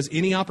him. If there was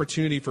any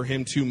opportunity for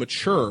him to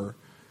mature,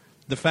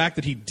 the fact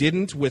that he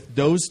didn't with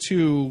those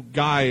two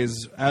guys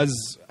as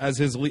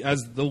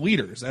the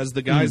leaders, as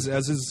the guys,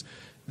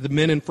 the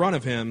men in front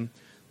of him,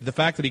 the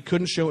fact that he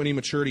couldn't show any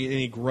maturity,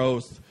 any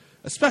growth,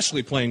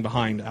 especially playing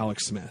behind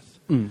Alex Smith.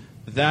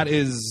 That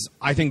is,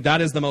 I think,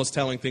 that is the most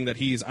telling thing that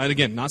he's. And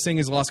again, not saying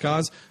he's a lost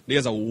cause, but he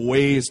has a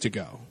ways to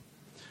go.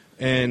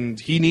 And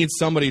he needs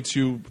somebody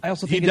to. I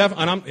also he think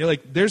and I'm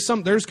like, there's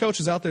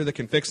coaches out there that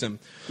can fix him,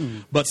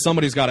 but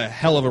somebody's got a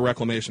hell of a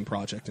reclamation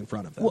project in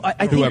front of them. Well, I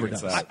think whoever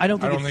it's does. that. I don't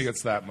think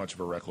it's that much of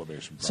a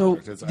reclamation So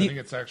project. I think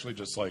it's actually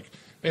just like,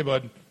 hey,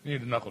 bud, you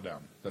need to knuckle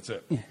down. That's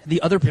it.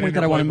 The other point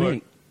that I want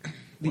to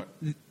playbook.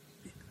 make,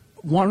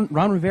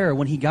 Ron Rivera,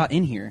 when he got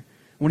in here,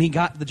 when he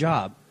got the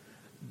job,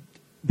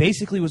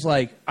 basically was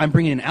like, I'm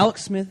bringing in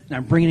Alex Smith and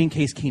I'm bringing in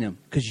Case Keenum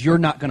because you're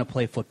not going to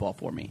play football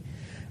for me.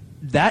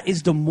 That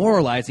is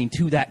demoralizing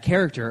to that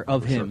character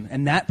of him,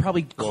 and that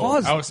probably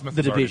caused Alex Smith the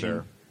was already division.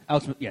 there.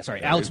 Alex he's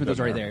Smith was been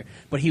already there. there,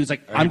 but he was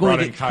like, And "I'm he going brought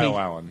to in get Kyle Case-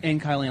 Allen. and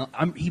Kyle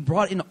Allen." He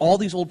brought in all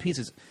these old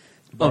pieces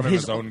Brought of in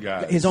his his own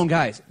guys. His own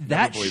guys.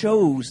 That believed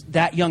shows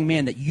that young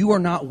man that you are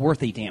not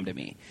worth a damn to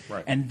me,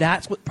 Right. and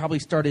that's what probably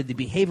started the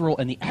behavioral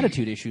and the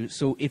attitude issue.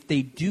 So if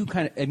they do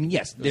kind of, I mean,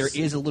 yes, there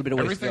is a little bit of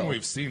ways to Everything go.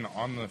 we've seen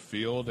on the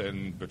field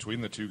and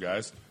between the two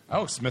guys,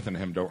 Alex Smith and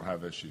him don't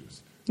have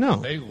issues. No.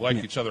 They like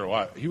each other a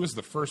lot. He was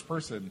the first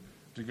person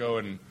to go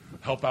and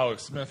help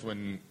Alex Smith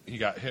when he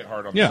got hit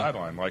hard on the Yeah.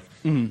 sideline. Like,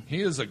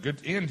 he is a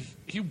good, and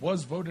he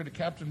was voted a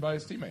captain by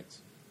his teammates.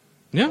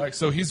 Yeah. Like,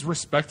 so he's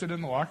respected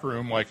in the locker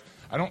room. Like,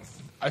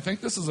 I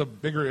think this is a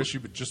bigger issue,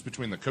 but just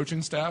between the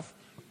coaching staff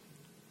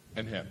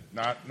and him,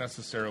 not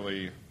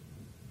necessarily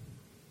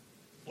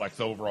like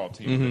the overall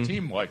team. The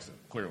team likes it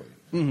clearly.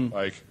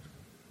 Like,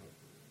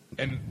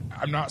 and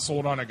I'm not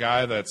sold on a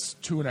guy that's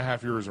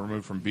 2.5 years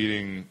removed from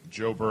beating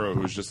Joe Burrow,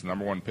 who's just the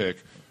number one pick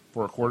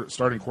for a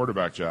starting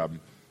quarterback job,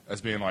 as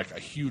being like a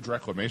huge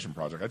reclamation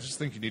project. I just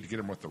think you need to get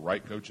him with the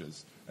right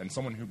coaches and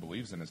someone who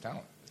believes in his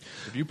talent.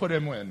 If you put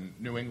him in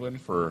New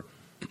England for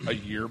a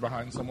year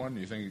behind someone,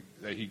 you think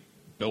that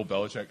Bill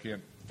Belichick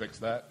can't fix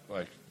that?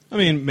 Like, I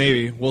mean,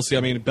 maybe we'll see.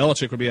 I mean,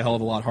 Belichick would be a hell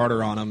of a lot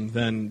harder on him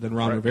than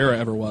Ron Rivera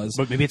ever was.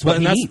 But maybe it's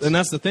what he needs. And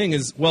that's the thing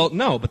is, well,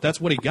 no, but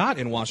that's what he got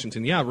in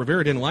Washington. Yeah,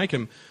 Rivera didn't like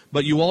him,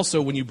 but you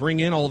also, when you bring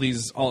in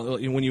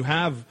when you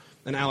have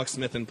an Alex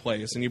Smith in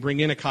place and you bring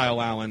in a Kyle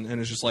Allen,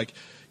 and it's just like,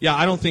 yeah,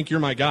 I don't think you're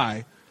my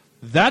guy.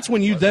 That's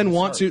when you then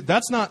want to.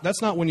 That's not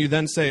when you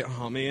then say,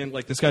 "Oh man,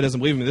 like this guy doesn't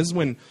believe in me." This is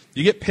when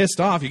you get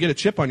pissed off, you get a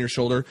chip on your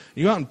shoulder,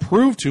 you go out and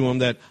prove to him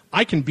that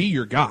I can be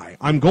your guy.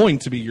 I'm going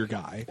to be your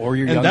guy. Or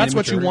you're and young that's and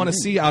what you immature want to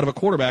and see out of a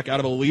quarterback, out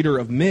of a leader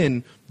of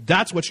men.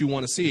 That's what you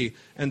want to see,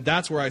 and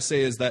that's where I say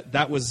is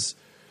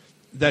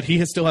that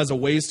he still has a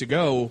ways to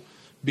go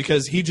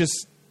because he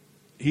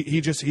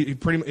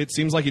pretty. It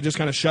seems like he just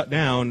kind of shut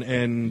down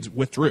and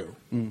withdrew.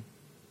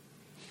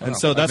 And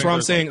so that's where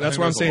I'm saying. That's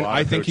where I'm saying.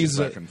 I think he's.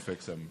 that can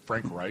fix him.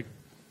 Frank Reich.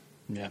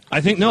 Yeah.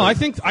 I think I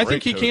think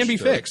Great he can coach be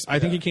to- fixed. I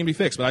think yeah. he can be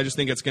fixed, but I just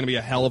think it's going to be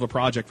a hell of a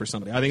project for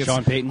somebody. I think it's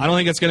Sean Payton? I don't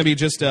think it's going to be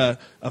just a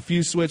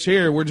few switch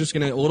here. We're just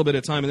going to a little bit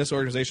of time in this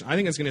organization. I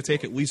think it's going to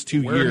take at least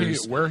 2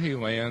 years. Where he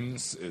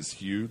lands is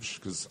huge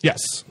because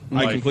Yes,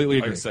 I completely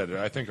agree. Like I said,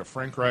 I think a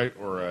Frank Wright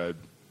or a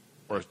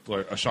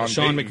Sean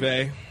Sean Payton,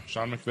 McVay.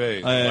 Sean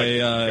McVay,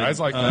 Guys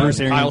like Bruce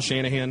Arians. Kyle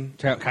Shanahan.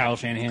 Kyle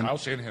Shanahan. Kyle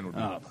Shanahan would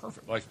be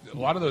perfect. Like a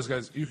lot of those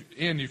guys, you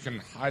can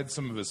hide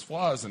some of his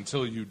flaws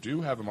until you do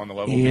have him on the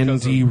level.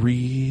 because Andy of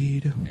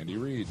Reid. Andy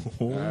Reid,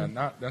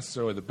 not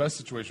necessarily the best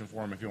situation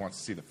for him if he wants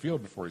to see the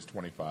field before he's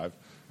 25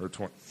 or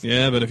 20.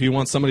 Yeah, but if you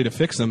want somebody to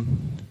fix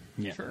him,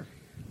 Yeah. Sure.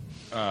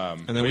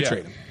 and then we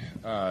trade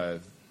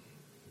him.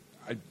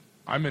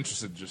 I'm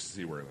interested just to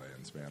see where he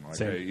lands, man. Like,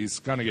 Same. hey, he's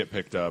gonna get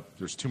picked up.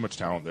 There's too much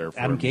talent there for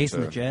Adam him Gase to,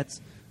 and the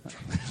Jets.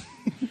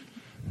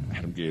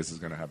 Adam Gase is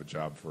going to have a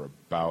job for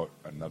about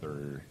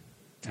another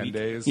 10 Week.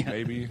 days, Yeah.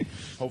 maybe.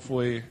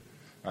 Hopefully.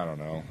 I don't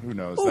know. Who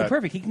knows? Oh,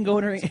 perfect. He can go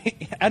under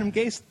Adam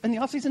Gase in the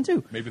offseason,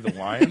 too. Maybe the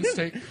Lions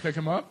pick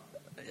him up?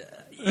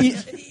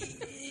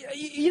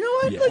 You know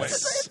what?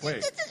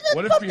 Wait.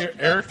 What if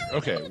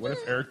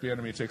Eric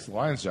Bieniemy takes the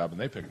Lions job and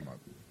they pick him up?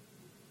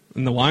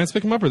 And the Lions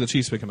pick him up, or the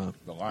Chiefs pick him up?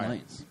 The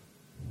Lions.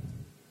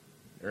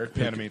 Eric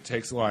Bieniemy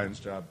takes the Lions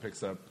job,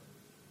 picks up.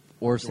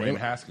 Or Dwayne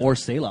Haskins. Or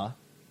Selah.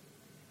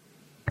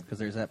 Because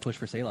there's that push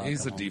for Selah.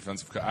 He's a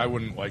defensive. I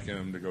wouldn't like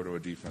him to go to a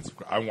defensive.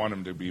 I want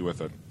him to be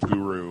with a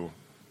guru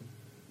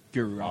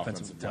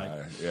offensive type.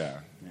 guy. Yeah,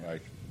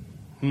 like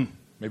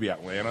maybe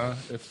Atlanta.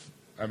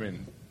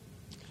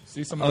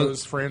 See some of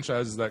those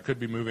franchises that could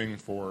be moving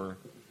for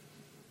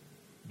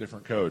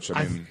different coach.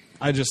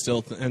 I just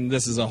still, and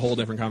this is a whole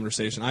different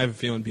conversation. I have a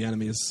feeling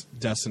Bieniemy is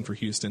destined for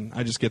Houston.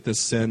 I just get this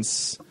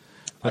sense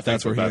that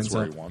that's where he ends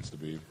up. He wants to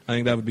be. I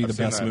think that would be I've the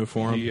seen best that move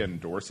for him. He and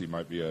Dorsey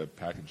might be a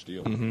package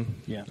deal.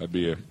 Yeah. That'd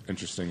be an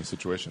interesting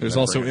situation. There's Then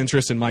also bring-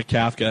 interest in Mike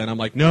Kafka, and I'm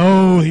like,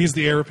 no, he's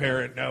the heir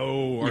apparent.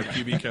 No, our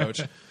QB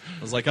coach. I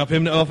was like, up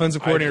him to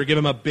offensive coordinator, give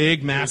him a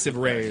big, massive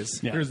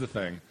raise. Yeah. Here's the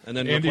thing. And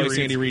then replace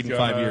Andy Reid in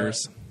 5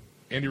 years.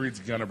 Andy Reid's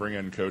going to bring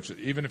in coach.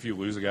 Even if you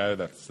lose a guy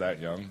that's that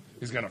young,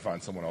 he's going to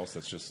find someone else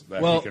that's just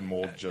that he can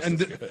mold just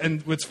and, as good.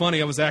 and what's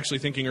funny, I was actually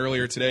thinking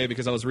earlier today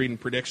because I was reading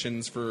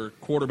predictions for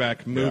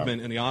quarterback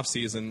movement in the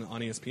offseason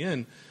on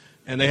ESPN,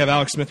 and they have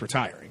Alex Smith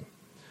retiring.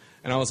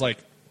 And I was like,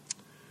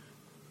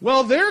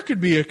 well, there could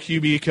be a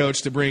QB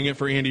coach to bring it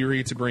for Andy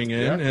Reid to bring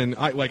in. Yeah. And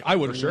I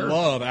would For sure.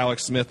 love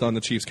Alex Smith on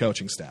the Chiefs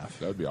coaching staff.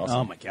 That would be Oh,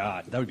 awesome. my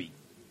God. That would be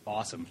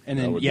Awesome. And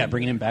That then, would yeah, be-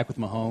 bringing him back with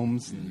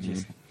Mahomes. And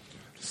just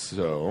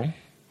So,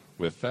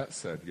 with that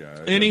said, guys,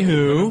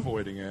 Anywho. I'm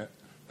avoiding it.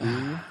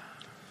 Who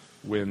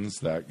wins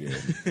that game?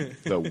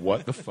 The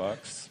what the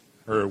fucks,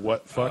 or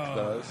what fuck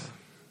does,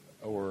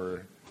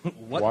 or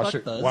What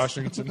fuck does?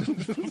 Washington,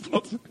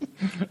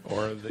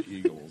 or the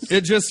Eagles?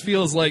 It just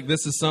feels like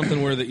this is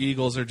something where the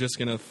Eagles are just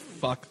going to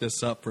fuck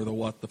this up for the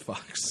what the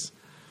fucks.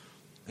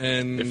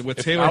 And with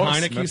if Taylor Alex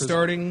Heineke Smith is-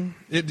 starting,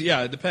 it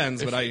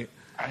depends. But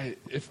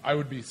I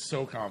would be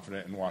so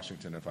confident in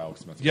Washington if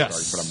Alex Smith was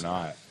Yes. starting, but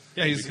I'm not.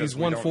 yeah, Because he's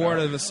we won don't 4 out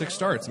know. of the 6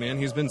 starts, man.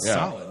 He's been Yeah,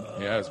 solid.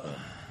 he has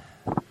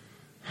been.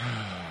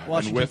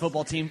 Washington with-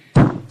 football team.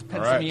 All Pencil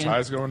right, me in.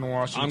 Ty's going to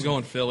Washington. I'm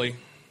going Philly.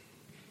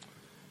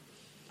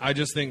 I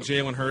just think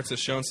Jalen Hurts has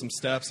shown some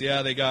steps.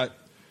 Yeah, they got.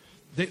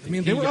 They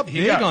were up he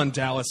big got- on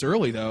Dallas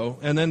early though,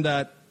 and then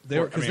that they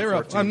were because they were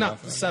up. 14 I'm not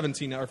nothing.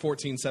 17 or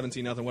 14,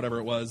 17 nothing, whatever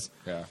it was.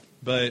 Yeah.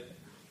 But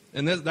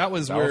and that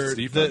was Dallas where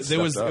defense there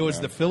was stepped up, it was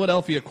man. the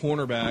Philadelphia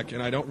cornerback,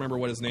 and I don't remember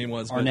what his name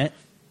was. Arnett.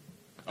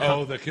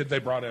 Oh, the kid they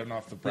brought in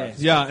off the practice.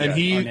 But, yeah, and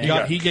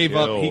Arnett. he gave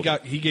up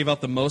killed. he gave up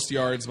the most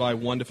yards by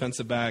one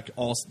defensive back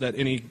that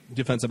any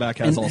defensive back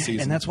has all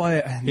season. And that's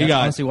why He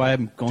got honestly why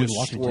I'm going to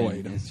destroyed.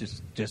 Washington.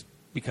 It's just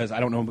because I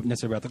don't know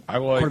necessarily about the I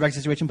like- quarterback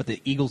situation, but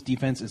the Eagles'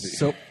 defense is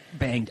so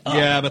banged up.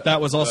 yeah, but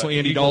that was also The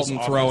Andy Eagles' Dalton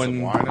offensive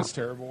throwing. line is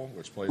terrible,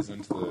 which plays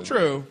into the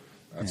True.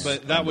 That's-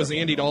 But that I'm was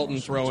definitely Andy going Dalton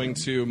Washington. throwing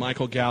to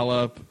Michael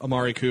Gallup,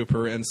 Amari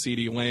Cooper, and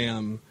CeeDee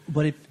Lamb.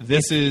 But if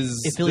This if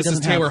is Philly this is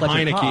doesn't have Taylor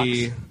Fletcher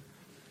Heineke. Cox-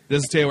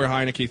 This is Taylor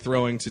Heineke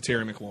throwing to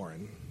Terry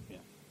McLaurin.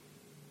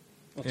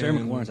 well, Terry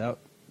and- McLaurin's out.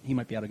 He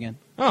might be out again.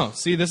 Oh,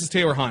 see, this is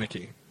Taylor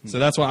Heineke. So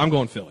that's why I'm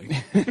going Philly.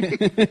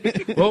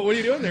 Well, what are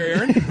you doing there,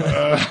 Aaron?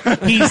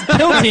 He's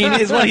tilting,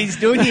 is what he's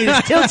doing. He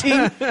is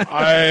tilting.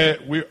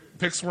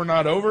 Picks were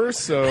not over,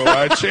 so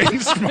I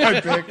changed my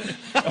pick.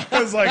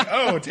 I was like,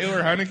 "Oh,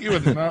 Taylor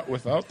Heineke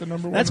without the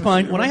number one." That's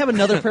fine. receiver. When I have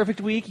another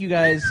perfect week, you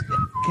guys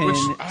can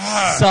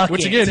suck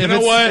Which it. again, You if know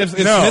it's, what? if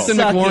No. Smith and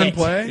Suck McLaurin it.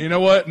 play, You know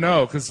what?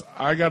 No, because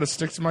I got to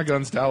stick to my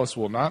guns. Dallas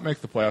will not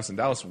make the playoffs, and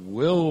Dallas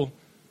will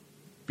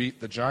beat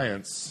the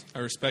Giants, I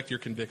respect your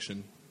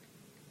conviction.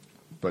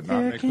 but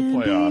not make the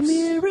playoffs.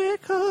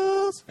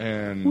 miracles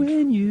And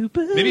when you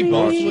believe. Maybe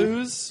both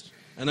lose,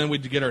 and then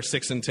we'd get our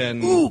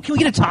 6-10. Ooh, can we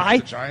get a tie?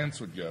 the Giants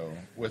would go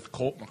with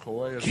Colt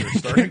McCoy as their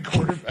starting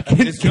quarterback.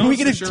 Is Can we Jones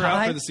get a sure out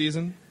tie? for the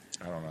season?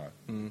 I don't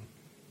know.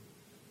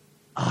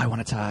 Oh, I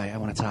want a tie. I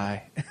want a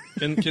tie.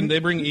 Can they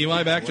bring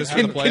Eli back just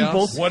for the Can playoffs?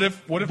 both- What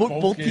if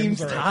Both games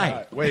teams are a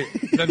tie. Wait,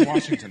 then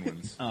Washington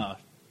wins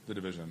the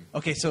division.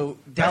 Okay, so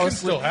can Dallas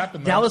still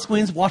happen, though. Dallas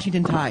wins.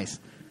 Washington ties.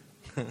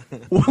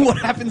 What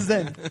happens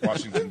then?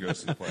 Washington goes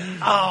to the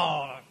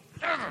playoffs.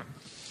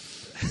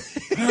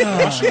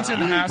 Washington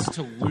has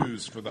to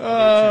lose for the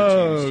other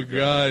two Oh teams to go.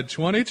 God,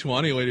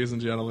 2020, ladies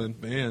and gentlemen,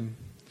 man.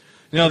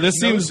 Now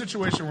this No seems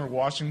situation where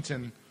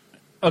Washington.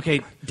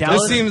 Okay,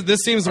 Dallas. this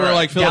seems where All right.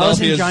 like Dallas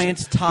and Philadelphia.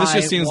 Giants tie, This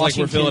just seems like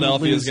where Washington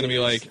Philadelphia is going to be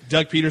loses. like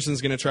Doug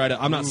Peterson's going to try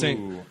to. I'm not saying.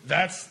 Ooh,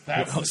 that's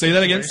the Say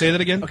that again. Say situation.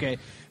 that again. Okay,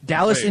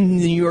 Dallas Wait, and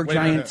the New York wait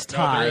a minute. Giants No,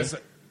 tie. there is-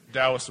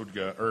 Dallas would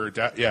go, or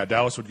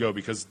Dallas would go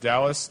because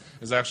Dallas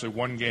is actually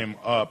one game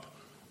up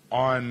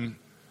on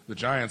the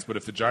Giants. But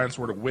if the Giants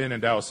were to win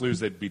and Dallas lose,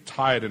 they'd be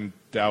tied, and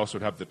Dallas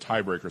would have the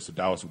tiebreaker. So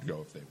Dallas would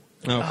go if they won.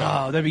 Okay.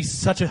 Oh, that'd be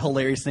such a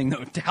hilarious thing,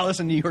 though. Dallas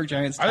and New York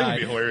Giants tie. I think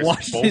it'd be hilarious.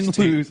 Washington if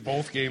lose.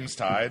 both games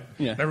tied.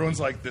 Yeah. And everyone's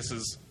like, "This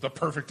is the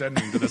perfect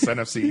ending to this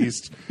NFC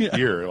East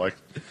year." Like,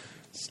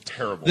 it's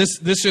terrible.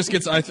 This just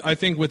gets. I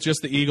think with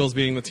just the Eagles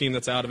being the team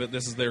that's out of it,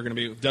 this is they're going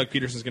to be. Doug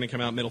Peterson's going to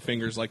come out middle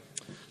fingers like,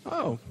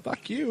 oh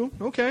fuck you.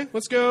 Okay,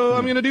 let's go.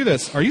 I'm going to do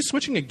this. Are you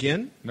switching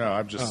again? no,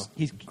 I'm just.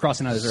 He's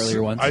crossing out his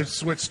earlier ones. I've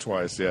switched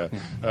twice, yeah.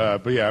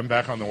 But yeah, I'm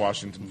back on the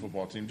Washington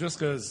football team just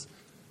because.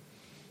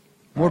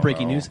 More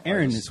breaking know. news.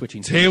 Aaron is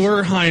switching. teams.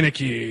 Taylor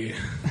Heineke.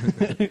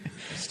 I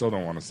still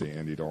don't want to see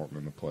Andy Dalton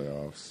in the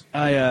playoffs.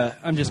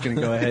 I'm just going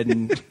to go ahead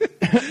and.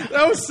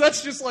 That was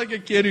such just like a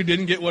kid who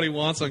didn't get what he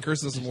wants on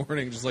Christmas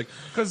morning. Just like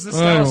Because the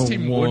I Dallas don't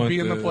team would want be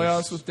in the this.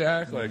 playoffs with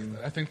Dak. Like,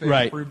 I think they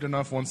Right. improved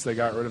enough once they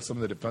got rid of some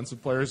of the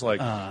defensive players. Like,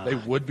 they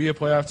would be a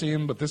playoff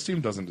team, but this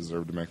team doesn't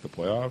deserve to make the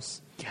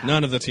playoffs.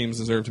 none of the teams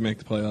deserve to make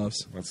the playoffs.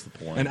 That's the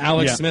point. An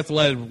Alex Yeah.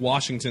 Smith-led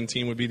Washington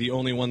team would be the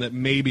only one that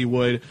maybe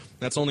would.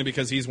 That's only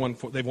because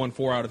they've won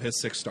 4 out of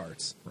his 6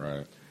 starts.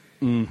 right.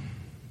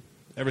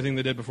 Everything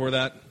they did before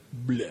that,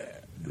 bleh.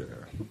 Yeah.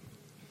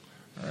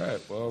 All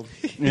right. Well,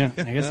 Yeah,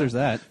 I guess there's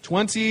that.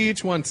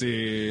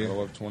 2020. I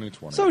love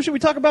 2020. So, should we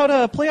talk about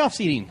playoff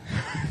seeding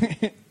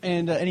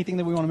and anything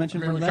that we want to mention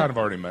I mean, from we that? kind of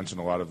already mentioned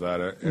a lot of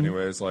that.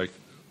 Anyways, like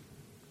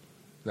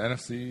the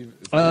NFC.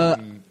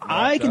 Is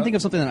I can think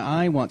of something that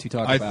I want to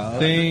talk I about.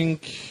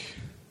 think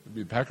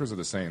the Packers or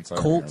the Saints. I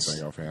Colts. don't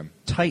think offhand.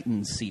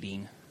 Titans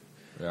seeding.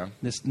 Yeah.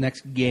 This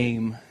next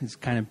game is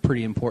kind of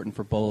pretty important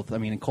for both. I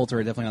mean, Colts are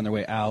definitely on their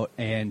way out,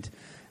 and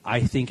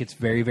I think it's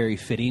very, very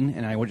fitting,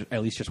 and I would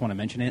at least just want to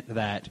mention it,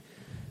 that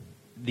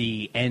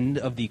the end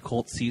of the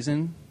Colts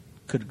season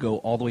could go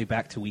all the way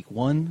back to week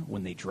 1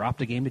 when they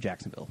dropped a game to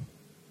Jacksonville.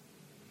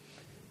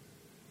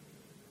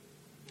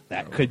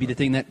 That could be the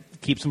thing that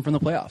keeps them from the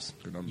playoffs.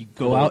 Good You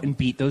go out and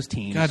beat those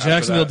teams. God, After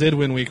Jacksonville that- did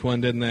win week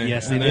 1, didn't they?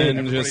 Yes, and they did.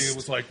 then Everybody just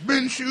was like,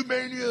 Minshew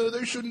Mania,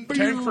 they shouldn't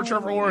tank for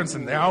Trevor Lawrence.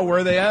 And now, where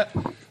are they at?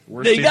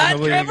 Worst They team got in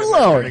the league, Trevor and they're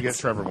gonna Lawrence. get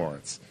Trevor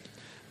Lawrence.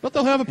 but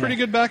they'll have a pretty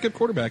good backup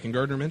quarterback in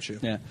Gardner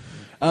Minshew. Yeah.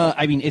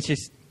 I mean, it's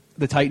just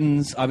the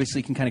Titans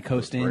obviously can kind of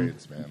coast in,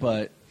 Braids, man.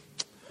 but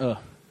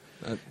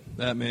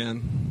That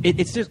man.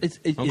 it's just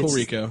Uncle it's,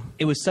 Rico.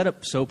 It was set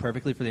up so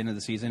perfectly for the end of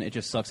the season. It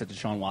just sucks that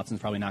Deshaun Watson's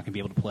probably not going to be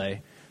able to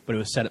play, but it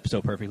was set up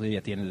so perfectly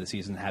at the end of the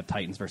season to have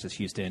Titans versus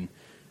Houston.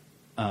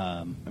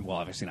 And well,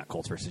 obviously not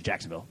Colts versus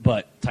Jacksonville,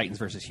 but Titans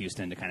versus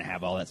Houston to kind of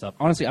have all that stuff.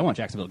 Honestly, I want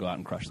Jacksonville to go out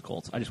and crush the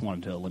Colts. I just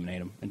want them to eliminate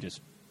them and just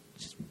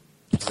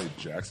Say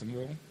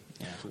Jacksonville?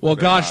 Well,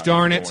 They're gosh not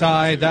darn it, going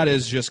Ty. to. That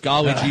is just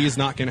golly geez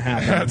not going to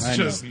happen. That's I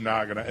just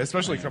not going to,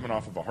 especially coming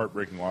off of a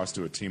heartbreaking loss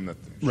to a team that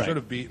Right. should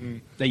have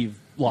beaten. that you've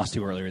lost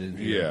to earlier than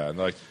Yeah, and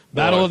like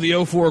Battle of the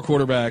 04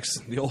 quarterbacks.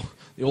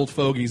 The old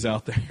fogies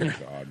out there.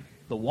 God.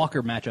 the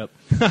Walker matchup,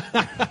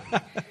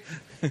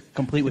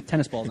 complete with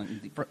tennis balls.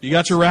 You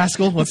got your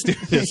rascal? Let's do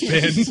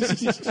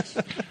this,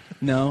 Ben.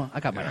 No, I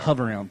got my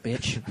hover round,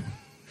 bitch.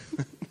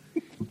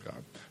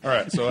 God. All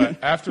right, so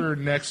after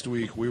next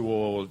week, we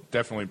will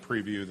definitely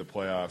preview the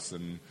playoffs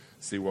and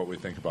see what we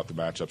think about the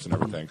matchups and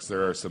everything. Because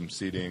there are some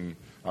seeding.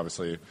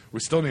 Obviously, we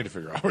still need to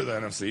figure out where the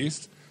NFC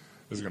East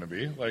is going to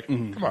be. Like,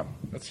 come on,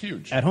 that's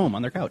huge. At home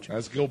on their couch.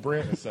 As Gil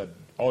Brandt has said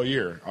all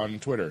year on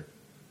Twitter,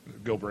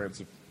 Gil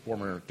Brandt's a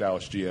former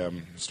Dallas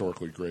GM,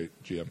 historically great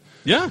GM.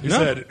 Yeah, he no.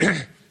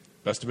 said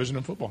best division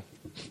in football.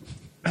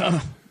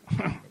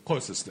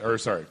 Closest,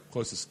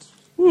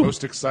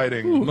 most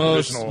exciting,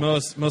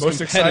 Most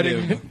most exciting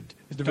competitive.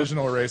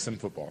 divisional race in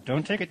football.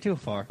 Don't take it too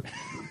far.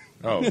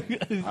 Oh,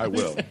 I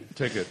will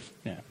take it.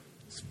 Yeah.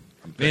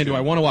 I'm Man, do picking-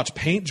 I want to watch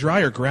paint dry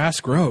or grass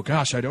grow?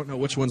 Gosh, I don't know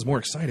which one's more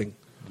exciting.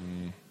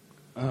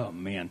 Oh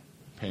man.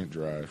 paint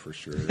dry for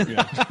sure.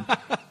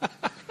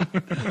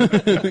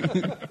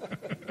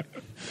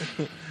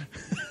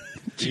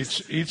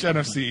 Each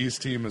NFC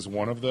East team is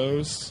one of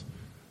those.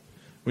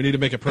 We need to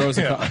make a pros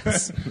and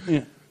cons.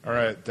 All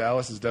right,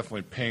 Dallas is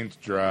definitely paint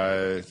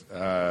dry.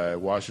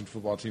 Washington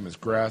football team is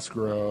grass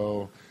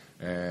grow,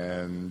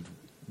 and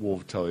we'll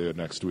tell you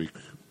next week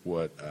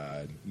what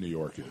New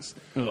York is.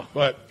 Ugh.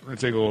 But we're going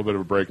to take a little bit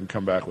of a break and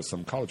come back with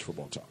some college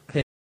football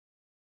talk.